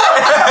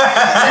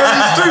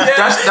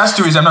 That's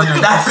too easy. I'm not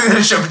doing that. Fuck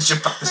this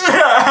shit.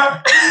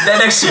 Then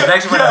next year,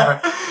 whatever.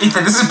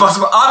 Ethan, this is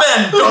impossible.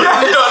 Amen. Dun,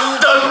 dun,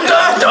 dun,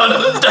 dun, dun,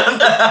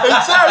 dun.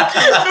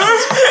 Exactly.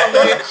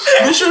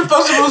 Mission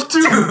Impossible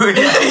 2.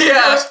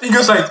 Yeah. He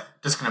goes like,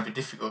 this is gonna be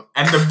difficult.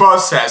 And the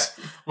boss says,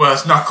 well,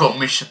 it's not called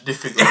Mission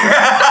Difficult.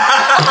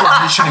 It's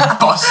called Mission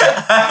Impossible.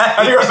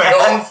 And he goes like,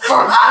 oh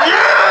fuck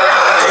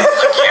yeah!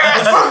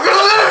 Yes.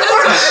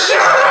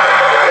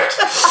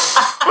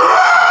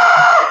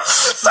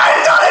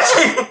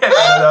 Scientology! I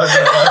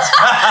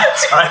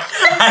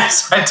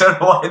don't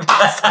know why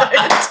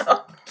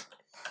that.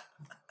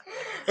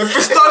 If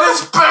it's not in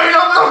Spain,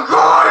 I'm not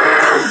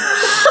going!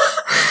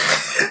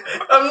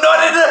 I'm not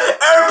in an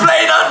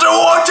airplane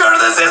underwater.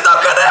 This is not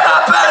gonna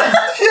happen.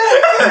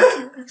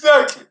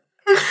 Exactly.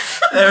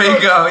 There we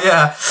go.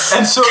 Yeah.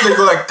 And so they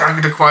go like,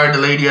 target acquired the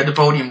lady at the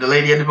podium. The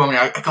lady at the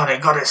podium. I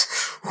got this.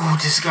 Ooh,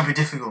 this is gonna be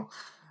difficult.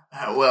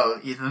 Well,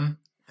 Ethan,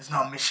 it's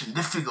not mission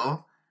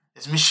difficult.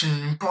 It's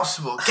mission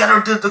impossible. Get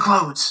her the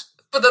clothes.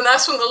 But then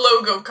that's when the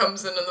logo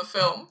comes in the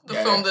film. The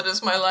film that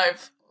is my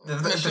life. The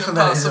Mission film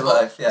that is your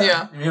Impossible. life.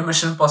 Yeah. Your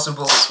Mission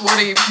Impossible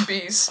Sweaty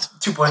beast.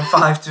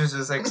 2.5 to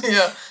 6.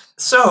 Yeah.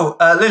 So,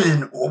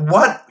 Lillian,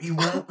 what you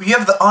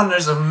have the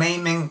honors of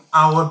naming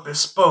our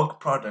bespoke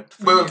product.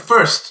 For Well, you.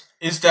 first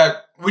is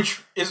that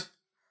which is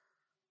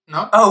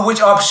no. Oh, which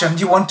option?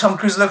 Do you want Tom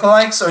Cruise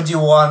lookalikes or do you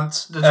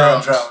want The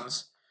drones.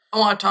 drones? I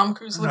want a Tom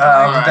Cruise looking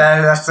Right, like.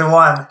 that's the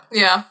one.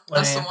 Yeah, What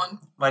that's do the you- one.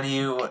 What do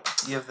you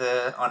have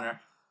the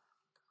honor?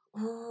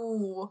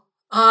 Ooh.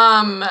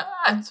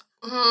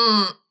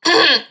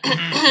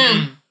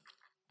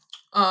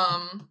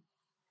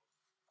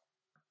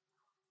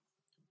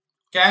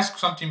 Can I ask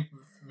something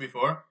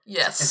before?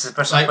 Yes. It's a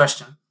personal Like-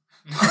 question.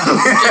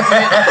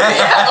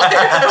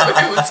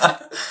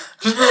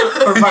 Just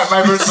for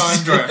my personal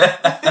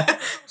enjoyment.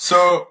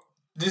 So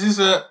this is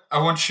I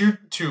want you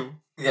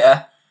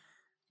Yeah.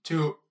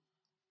 to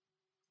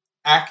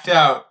act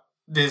out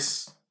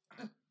this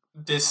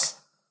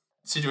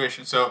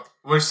situation. So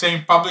we're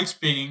saying public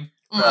speaking.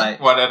 Right.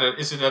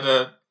 Is it at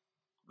a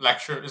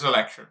lecture? It's a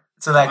lecture.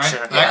 It's a lecture.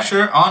 Right? Yeah.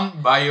 Lecture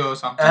on bio or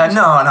something.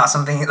 No,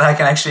 something that I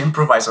can actually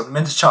improvise on.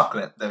 Mint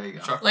chocolate. There we go.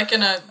 Chocolate. Like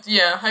in a I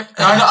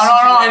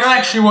hypothetical don't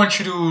actually want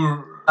you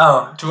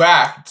to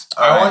act.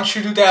 I Alright. want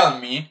you to tell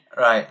me.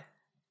 Right.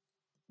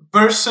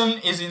 Person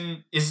is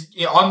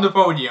on the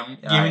podium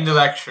giving the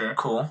lecture.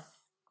 Cool.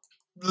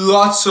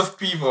 Lots of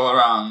people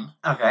around.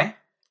 Okay.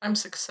 I'm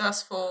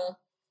successful.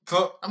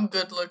 So I'm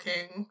good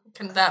looking.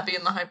 Can that be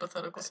in the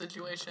hypothetical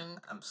situation?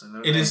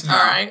 Absolutely. it is All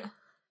now. right.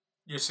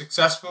 You're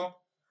successful.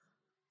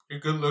 You're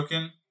good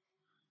looking.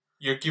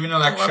 You're giving a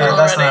lecture. Well,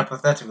 That's already. not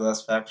hypothetical.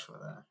 That's factual.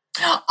 Then.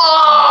 Oh!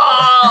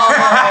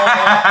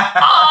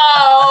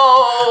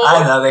 Oh!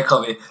 I know they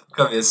call me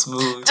a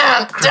smooth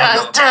Dun,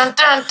 criminal. dun,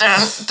 dun, dun,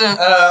 dun,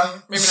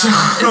 dun. Maybe So,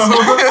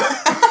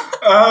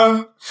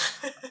 not.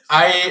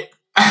 I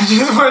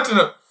just want to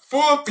know,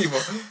 full of people.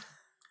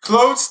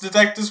 Clothes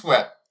detect the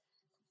sweat.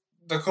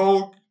 The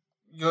cold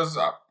goes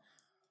up.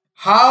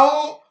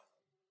 How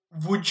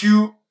would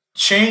you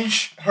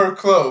change her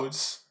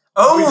clothes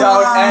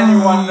without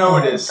anyone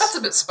notice? That's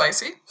a bit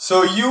spicy.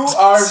 So you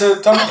are the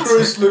Tom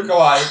Cruise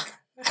lookalike.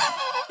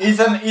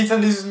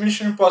 Ethan, this is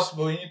Mission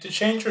Impossible. You need to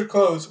change her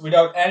clothes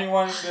without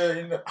anyone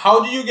in the.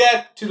 How do you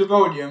get to the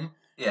podium?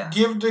 Yeah.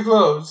 Give the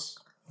clothes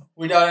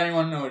without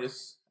anyone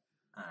notice.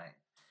 Alright.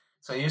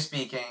 So you're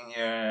speaking.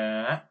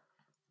 You're.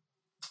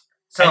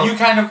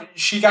 And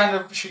she kind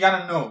of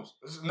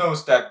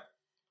knows that.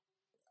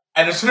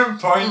 At a certain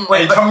point,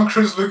 Tom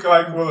Cruise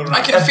lookalike will arrive.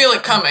 I can feel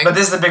it coming. But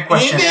this is the big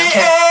question. In the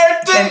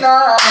air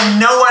tonight. Can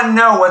no one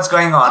know what's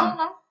going I on? don't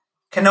know.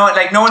 Can no one,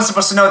 no one's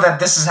supposed to know that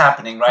this is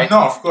happening, right?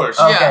 No, of course.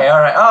 Okay, Yeah.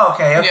 alright. Oh,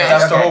 okay. Yeah.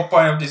 That's the okay. whole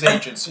point of this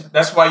agency.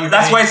 That's why you.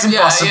 That's why it's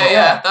impossible.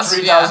 Yeah. That's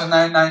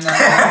 $3,999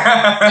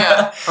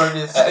 Yeah. for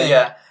this thing.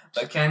 Yeah,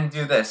 but can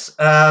do this.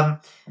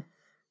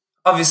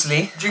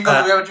 Obviously. Jingle.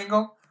 Do we have a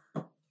jingle?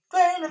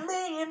 Playing a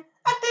million.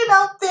 I did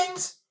all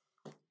things.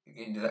 You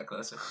can do that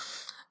closer.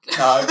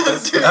 No,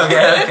 it's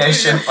Okay,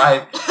 shit,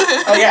 fine.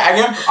 I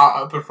can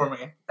perform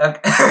again.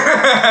 Okay.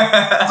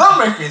 Don't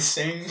make me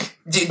sing.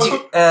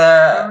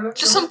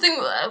 Just something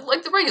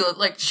like the regular,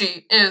 like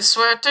she is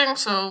sweating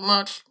so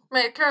much,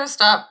 make her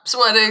stop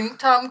sweating.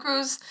 Tom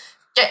Cruise,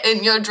 get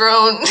in your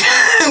drone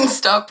and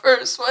stop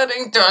her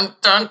sweating. Dun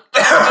dun. Are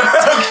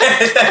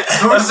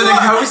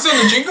we still in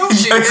the jingle?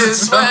 She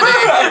is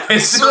sweating,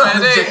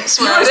 sweating, You're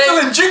sweating. still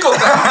in jingle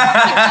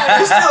time.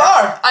 You still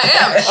are. I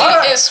am.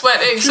 She is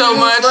sweating so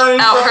much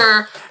out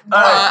her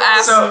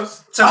ass.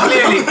 So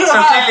clearly,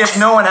 if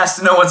no one has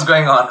to know what's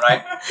going on,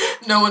 right?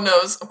 No one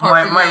knows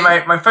apart from me.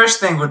 My first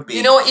thing would be.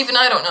 You know what? Even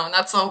I don't know, and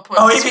that's the whole point.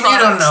 Oh, of this even you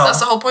don't product. know. That's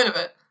the whole point of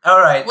it. All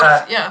right.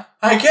 What if, yeah.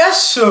 I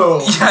guess so.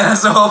 Yeah,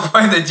 that's the whole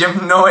point. That you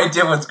have no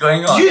idea what's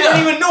going on. You don't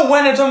even know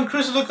when a Tom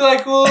Cruise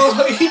lookalike will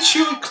hit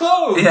you with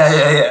clothes.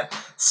 Yeah.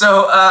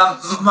 So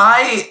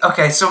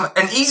so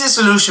an easy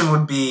solution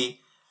would be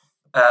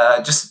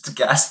just to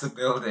gas the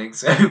building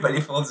so everybody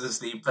falls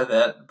asleep. But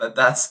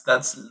that's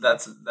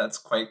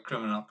quite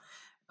criminal.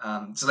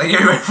 So like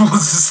everybody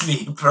falls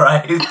asleep,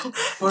 right?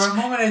 For a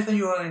moment, I thought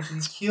you were going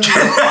to kill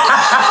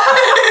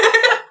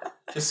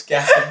Just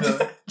gas the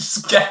building.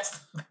 Just gas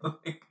the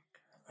building.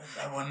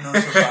 That one knows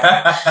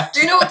about it. Do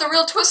you know what the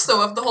real twist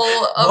though of the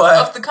whole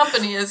of the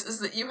company is? Is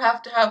that you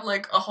have to have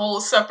like a whole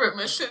separate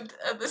mission,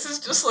 and this is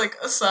just like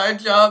a side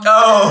job.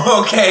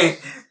 Oh, okay.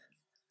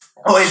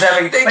 Oh, is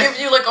that like, They give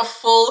you like a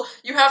full.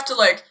 You have to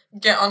like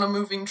get on a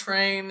moving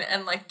train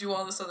and like do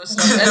all this other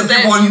stuff. the And then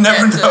people will you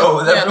never get to-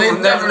 know. The Yeah, people they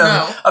will never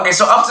know. Okay,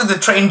 so after the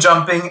train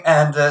jumping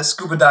and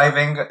scuba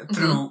diving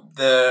through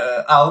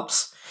the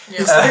Alps.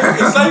 Yeah. It's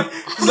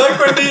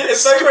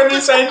like when they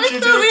sent you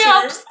Through the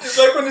Alps. it's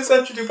like when they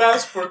sent you to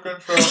passport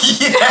control.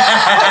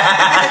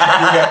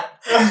 Yeah.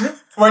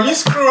 When you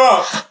screw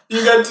up,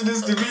 you get to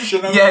this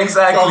division of, Yeah,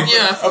 exactly.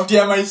 of the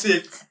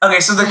MI6. Okay,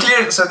 so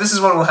this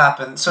is what will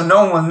happen. So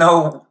no one will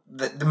know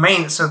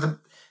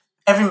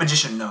every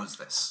magician knows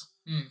this.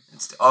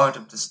 It's the art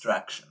of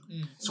distraction.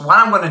 So what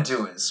I'm gonna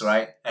do is,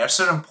 right, at a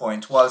certain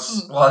point, while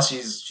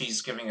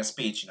she's giving a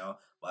speech,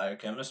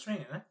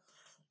 biochemistry,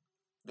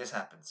 this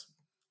happens.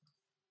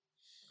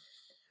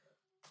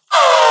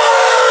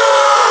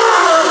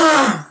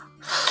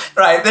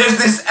 Right, there's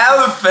this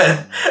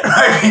elephant,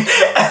 right,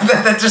 and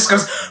then that just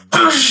goes,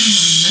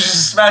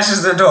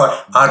 smashes the door.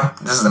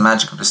 This is the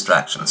magic of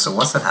distraction. So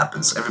once that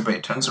happens,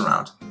 everybody turns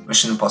around.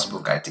 Mission Impossible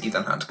guy to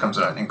Ethan Hunt comes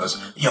around and goes,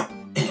 "Yo,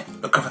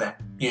 Alien, look over there."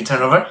 You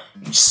turn over,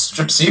 he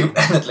strips you,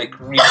 and it like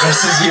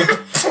reverses you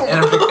in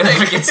a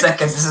freaking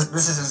second.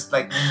 This is his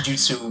like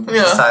ninjutsu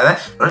style.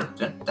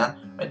 Done.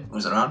 Right,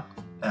 moves around.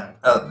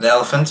 The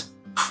elephant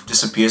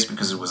disappears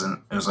because it was a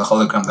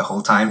hologram the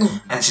whole time,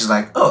 and she's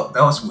like, "Oh,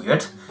 that was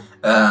weird."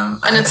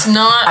 And it's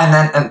not. And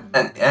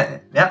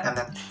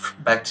then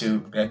back to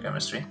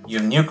biochemistry. You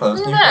have new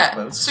clothes. So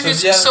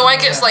I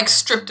get like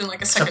stripped in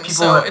like a second.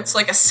 So it's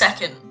like a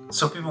second.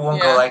 So people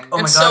won't go like, "Oh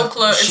my It's god, so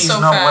close. she's It's so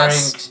not fast.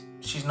 wearing."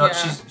 She's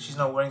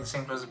not wearing the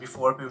same clothes as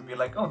before. People will be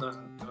like, "Oh, there was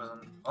an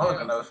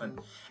hologram elephant,"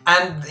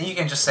 and you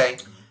can just say,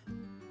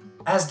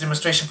 as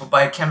demonstration for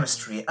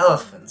biochemistry,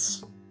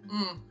 elephants.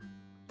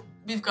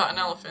 We've got an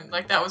elephant.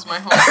 Like that was my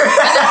whole. And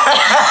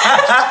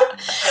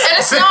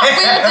it's not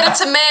weird that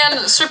it's a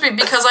man stripping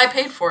because I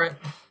paid for it.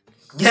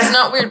 Yeah. It's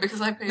not weird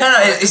because I paid. No,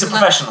 for it. it's a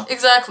professional.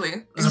 Exactly.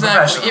 It's a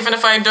professional. Even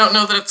if I don't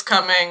know that it's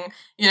coming,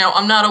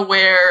 I'm not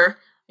aware.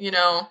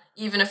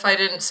 Even if I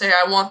didn't say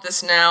I want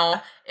this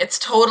now, it's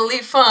totally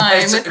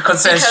fine It's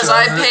consensual. because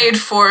I paid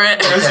for it.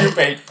 Because you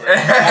paid for it.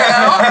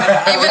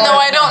 Even though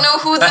I don't know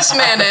who this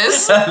man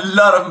is, A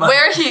lot of money.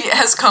 where he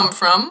has come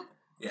from.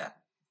 Yeah.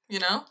 You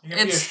can be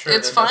It's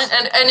assured that fine,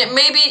 that's- and it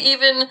maybe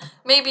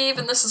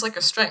even this is like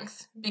a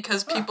strength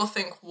because people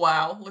think,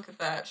 wow, look at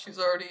that,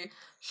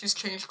 she's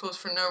changed clothes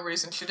for no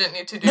reason, she didn't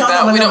need to do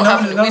that. We don't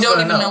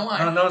even know why.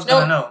 No one's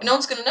gonna know. No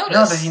one's gonna notice.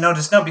 No, that you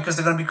notice. No, because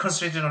they're gonna be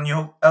concentrated on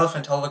your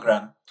elephant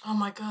hologram. Oh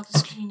my god,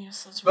 that's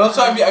genius. That's But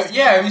also, really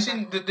have you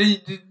seen?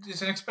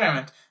 It's an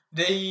experiment.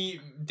 They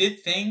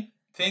did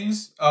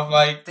things of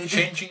like They did.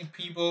 changing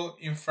people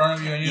in front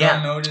of you and you Yeah.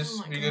 don't notice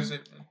Oh my because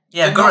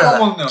Yeah, No gorilla.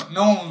 one will know.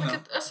 No one will Look know.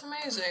 at, that's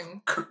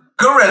amazing.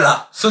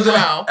 Gorilla. So the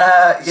Wow.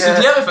 Yeah. so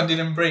the elephant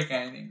didn't break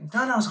anything.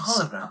 No, it was a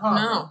hologram.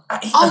 No.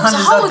 Ethan Oh, it was Hunt a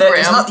is not dead.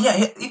 He's hologram.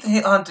 not,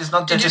 Ethan Hunt is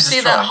not dead Did you to see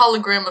destroy. that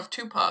hologram of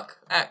Tupac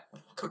at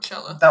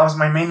Coachella? That was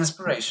my main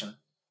inspiration.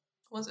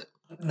 Was it?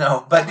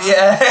 No, but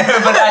yeah,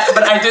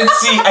 but I did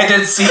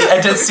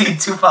see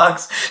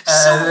Tupac's.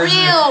 So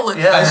real.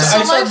 Yeah. So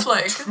I saw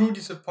lifelike. true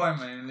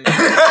disappointment in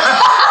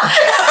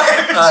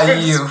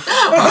You.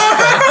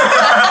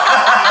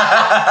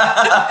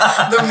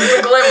 The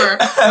glimmer.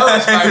 No,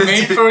 it's my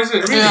main first.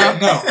 Really? Yeah.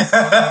 No.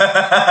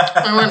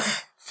 I went.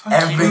 Fuck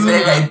Everything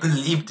you. I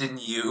believed in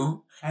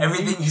you.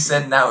 Everything you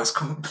said now is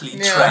complete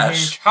Yeah,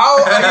 trash. How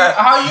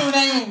are you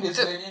naming this,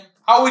 alien?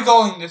 How are we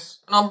calling this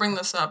And I'll bring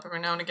this up every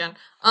now and again.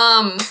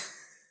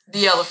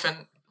 The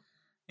elephant.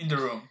 in the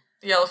room?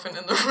 The elephant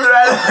in the room.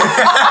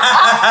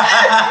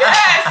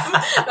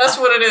 Yes! That's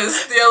what it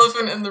is. The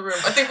elephant in the room.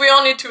 I think we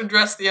all need to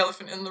address the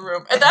elephant in the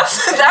room. And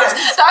that's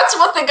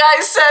what the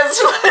guy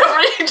says whenever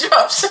he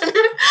drops in.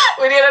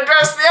 We need to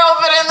address the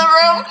elephant in the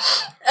room.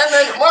 And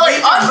then more like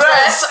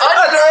undress.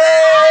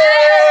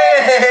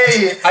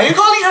 Are you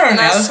calling her an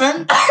That's-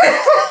 elephant?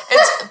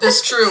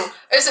 It's true.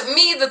 Is it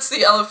me that's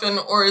the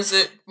elephant, or is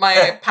it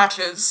my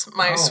patches,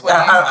 my sweaty?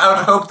 I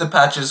would hope the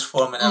patches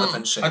form an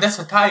elephant shape. Oh, that's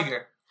a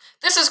tiger.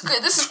 This is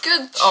good. This is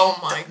good. Oh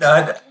my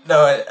god.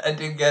 No, I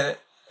didn't get it.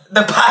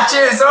 The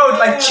patches! Oh,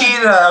 like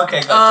cheetah!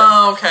 Okay, gotcha.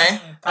 Oh, okay.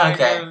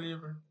 Okay.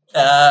 Liver.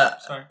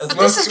 Sorry. But We're-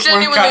 this is we're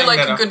genuinely cutting like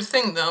that a out. good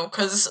thing, though,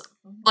 because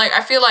like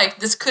I feel like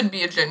this could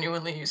be a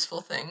genuinely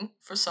useful thing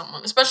for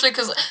someone, especially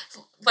because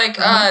like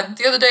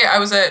the other day I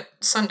was at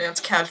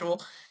Sundance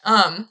Casual,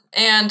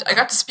 and I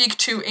got to speak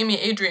to Amy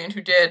Adrian,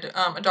 who did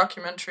a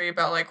documentary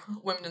about like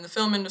women in the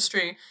film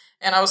industry,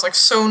 and I was like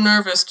so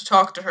nervous to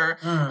talk to her,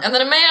 and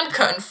then a man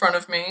cut in front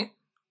of me.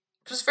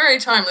 It was very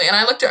timely, and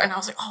I looked at her and I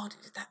was like, "Oh,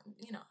 dude, that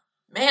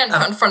man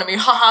cut in front of me,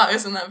 haha!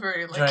 Isn't that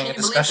very like? During Can a you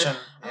believe it?" discussion.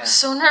 I was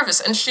so nervous,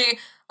 and she,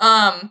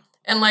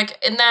 and like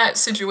in that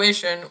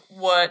situation,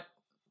 what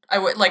I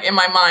would like in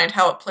my mind,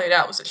 how it played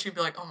out was that she'd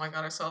be like, "Oh my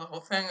god, I saw the whole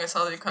thing. I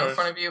saw that you cut in Right.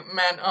 front of you,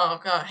 man. Oh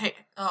god, hey,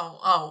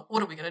 oh,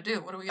 what are we gonna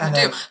do? What are we gonna And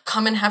do? then-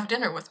 Come and have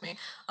dinner with me."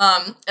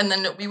 And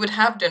then we would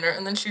have dinner,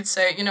 and then she'd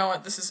say, "You know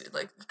what? This is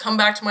like, come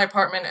back to my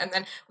apartment," and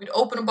then we'd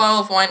open a bottle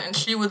of wine, and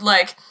she would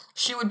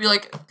be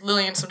like,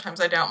 "Lillian, sometimes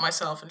I doubt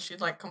myself," and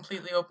she'd like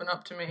completely open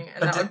up to me, and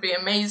But that would be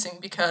amazing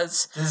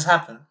because Did this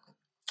happen?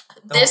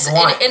 this The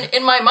wine.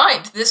 in my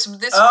mind this Oh,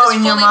 this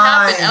in your fully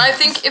happened, and I mind.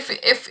 think if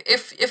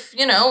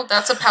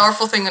that's a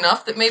powerful thing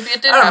enough that maybe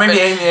it did I don't know,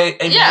 happen. maybe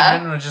Amy Yeah.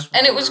 Adrian would just...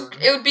 And it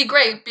would be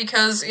great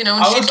because and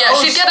I she'd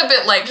was- get a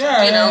bit like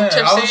Yeah,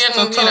 tipsy I was and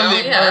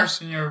totally yeah.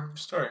 immersed in your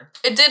story.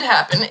 It did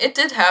happen,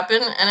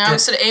 and I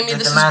said, Amy, Did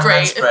this the is man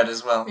great, spread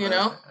as well. you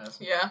know?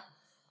 Yeah.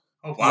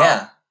 Oh wow!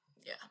 Yeah.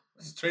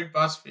 Straight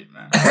BuzzFeed,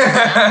 man.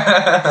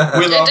 Yeah.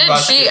 We It love did.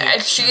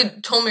 BuzzFeed. She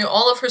told me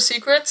all of her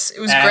secrets.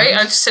 It was And? great.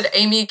 I just said,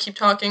 Amy, keep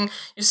talking.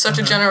 You're such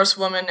a generous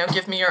woman. Now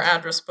give me your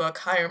address book.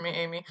 Hire me,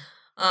 Amy.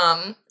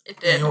 It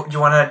did. You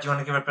wanna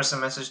give a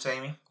personal message to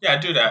Amy? Yeah,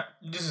 do that.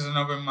 This is an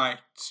open mic.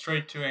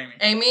 Straight to Amy.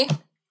 Amy,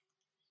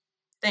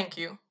 thank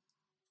you.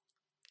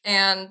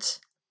 And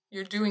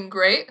you're doing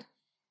great.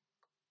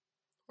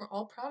 We're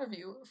all proud of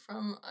you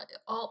from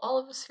all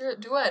of us here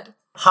at Duet.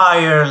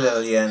 Hire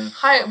Lillian.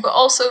 Hi, but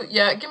also,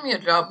 yeah, give me a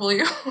job, will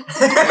you?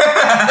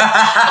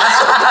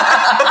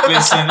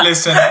 Listen.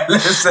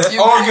 Listen.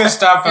 You- All good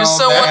stuff. You're and all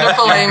so that.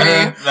 wonderful,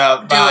 Amy.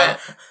 Well, Do bye.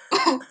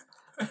 it.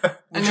 I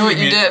Would know what give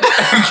you me- did.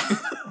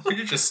 Would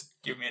you just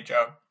give me a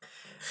job?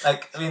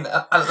 Like, I mean,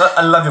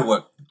 I love your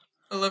work.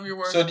 I love your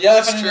work. So the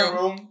elephant It's in the true.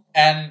 room,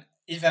 and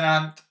Ethan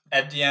Hunt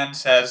at the end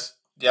says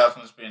the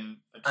elephant's been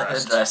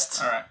addressed.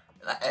 Addressed. All right.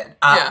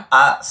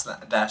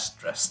 Dash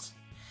dressed.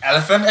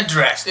 Elephant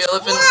addressed. The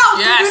elephant.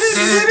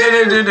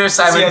 Yes.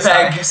 Simon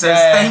CSI. Pegg says,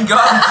 Yeah. "Thank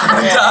God,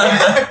 I'm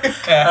done."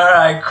 Yeah. All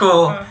right,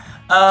 cool.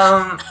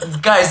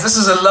 Guys, this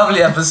was a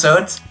lovely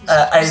episode.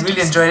 I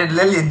really enjoyed it.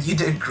 Lillian, you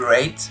did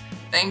great.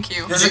 Thank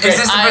you. Is this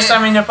the first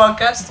time in your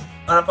podcast?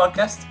 On a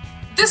podcast?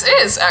 This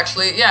is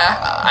actually, yeah.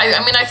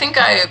 I mean, I think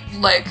I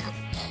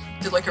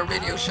did like a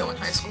radio show in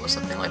high school or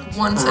something like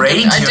once. I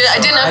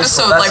did an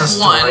episode like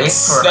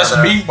once. That's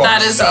big boy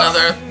That is stuff.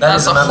 another. That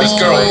That's is a another whole.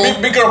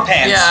 story. Big girl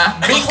pants. Yeah,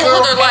 a Big whole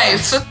girl other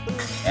pants. life.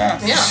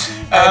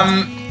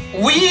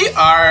 Yeah. We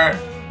are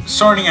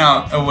sorting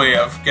out a way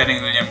of getting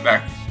Lillian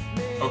back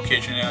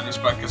occasionally on this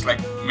podcast. Like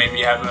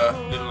maybe have a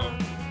little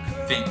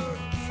thing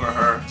for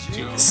her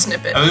to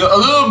Snippet. a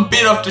little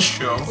bit of the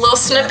show. Little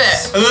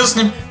snippet. A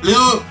little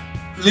little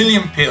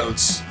Lillian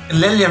pills.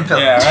 Lillian Pill.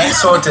 Yeah, right?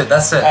 Sorted,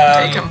 that's it.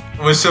 Take 'em.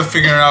 We're still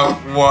figuring out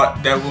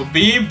what that will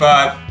be,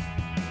 but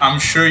I'm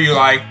sure you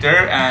liked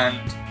her and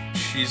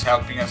she's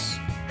helping us.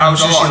 I'm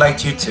sure a she lot.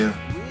 liked you too.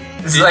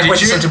 It's Did- like did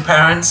what you you- say to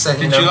parents and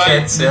Did you like?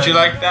 kids. Did you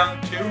like them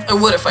too? I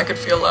would if I could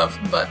feel love,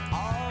 but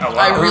Oh,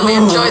 I really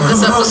enjoyed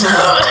this episode.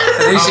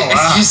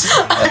 wow.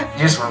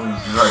 You just want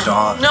to do a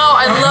dog. No,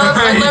 I loved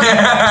Gwen.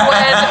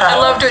 I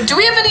loved her. Do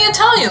we have any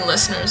Italian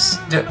listeners?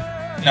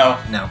 No,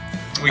 No.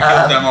 we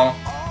killed them all.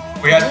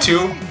 We had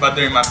two, but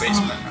they're in my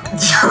basement now.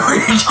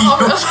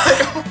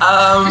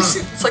 Oh,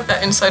 it's like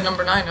that Inside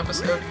Number 9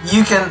 episode.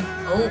 You can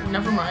Oh,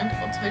 never mind.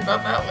 I'll tell you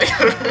about that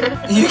later.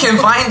 You can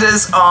find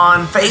us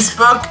on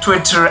Facebook,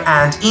 Twitter,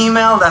 and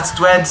email. That's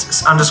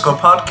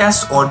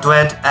dwed_podcast or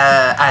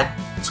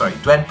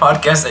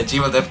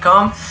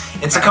dwedpodcast@gmail.com.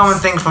 It's a common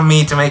thing for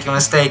me to make a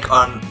mistake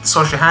on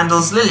social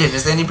handles. Lillian,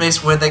 is there any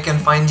place where they can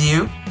find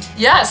you?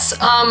 Yes,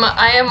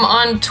 I am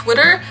on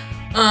Twitter,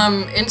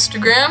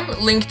 Instagram,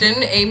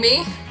 LinkedIn,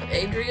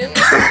 Adrian.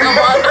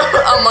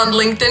 I'm on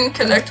LinkedIn.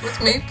 Connect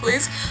with me,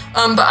 please.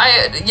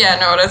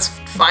 That's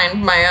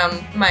fine.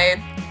 My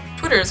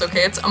Twitter is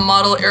okay. It's a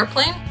model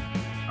airplane.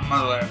 A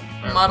model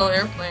airplane. A model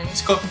airplane.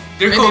 It's called.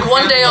 They're Maybe called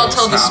one day I'll handles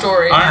tell the now,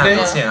 story. Aren't they?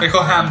 Handles, yeah. They're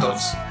called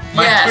handles.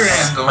 My Yes. Twitter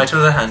handle. My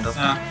Twitter handle.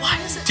 Why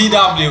is it?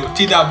 TW.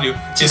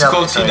 It's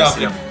called sorry,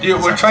 TW. TW. Yeah,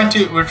 we're trying to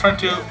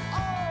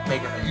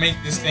Make it. make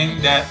this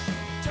thing that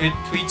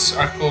tweets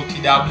are called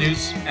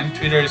TWs and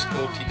Twitter is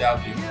called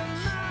TW.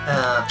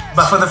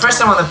 But for the first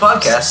time on the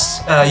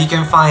podcast, you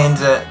can find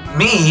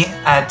me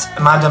at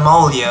Madame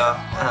Olio,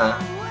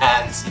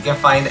 and you can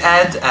find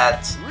Ed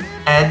at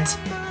Ed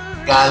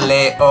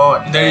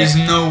Galeone. There is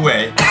no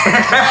way.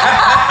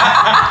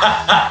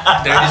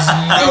 There is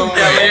no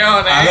way.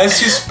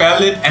 Unless you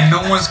spell it and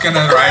no one's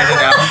gonna write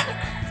it out.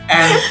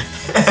 And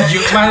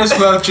you might as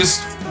well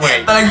just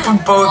wait. I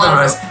put both of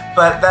us,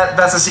 but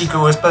that's a secret.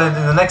 We'll spell it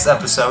in the next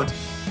episode.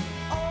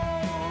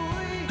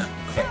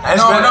 Okay.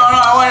 No,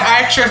 I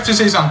actually have to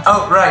say something.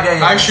 Oh, right,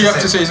 yeah. I actually have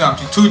to say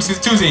something. Two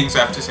things I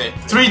have to say.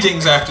 3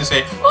 things I have to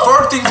say.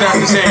 4 things I have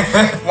to say.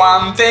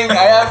 1 thing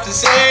I have to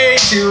say.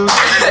 2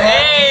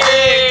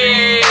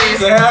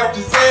 things I have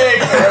to say.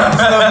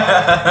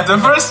 The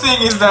first thing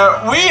is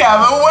that we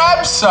have a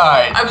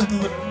website. I was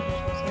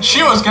literally.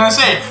 She was gonna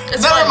say.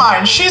 It's Never fine.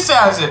 mind. She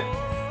says it.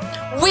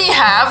 We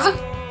have.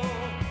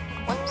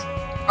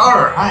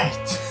 All right.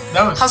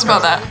 How's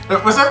about that?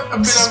 Was that a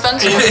bit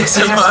Suspense. of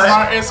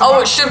ASMR? Oh,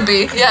 it should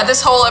be. Yeah, this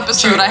whole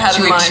episode I had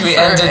in mind should we for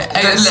end it?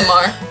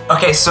 ASMR.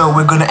 Okay, so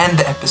we're gonna end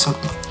the episode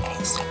with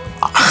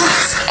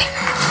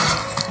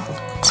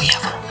we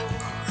have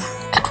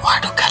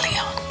Eduardo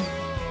Galeon.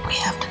 We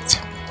have the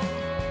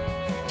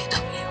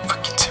DW.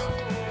 Fucking soon.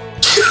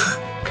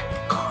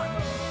 God.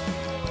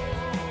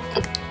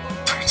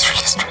 It's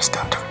really stressed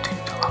out. Don't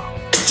take too long.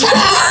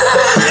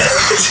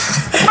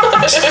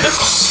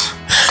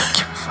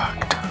 Get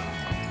fucked.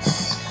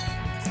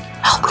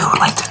 We would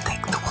like to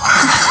thank the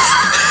world.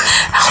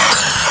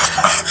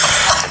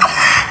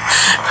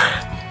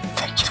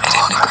 Thank you to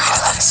Walkman for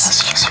letting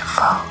us use your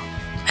phone.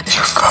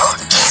 Your phone?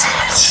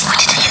 We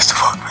didn't use the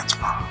Walkman's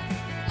phone.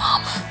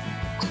 Mom.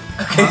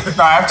 Okay.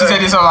 No, I have to say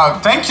this out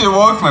loud. Thank you,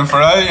 Walkman,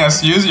 for letting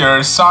us use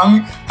your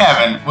song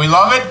Heaven. We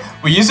love it.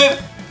 We use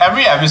it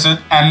every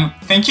episode, and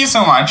thank you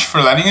so much for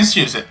letting us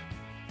use it.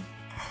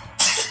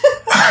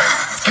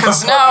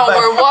 Because now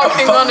we're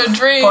walking on a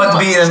dream.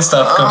 Podbean and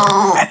stuff.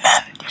 And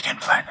then you can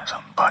find us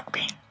on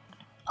Podbean,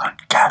 on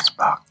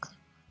Castbox,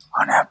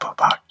 on Apple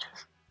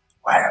Podcasts,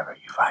 wherever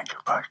you find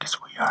your podcasts,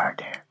 we are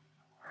there.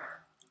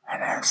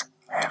 And as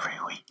every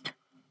week,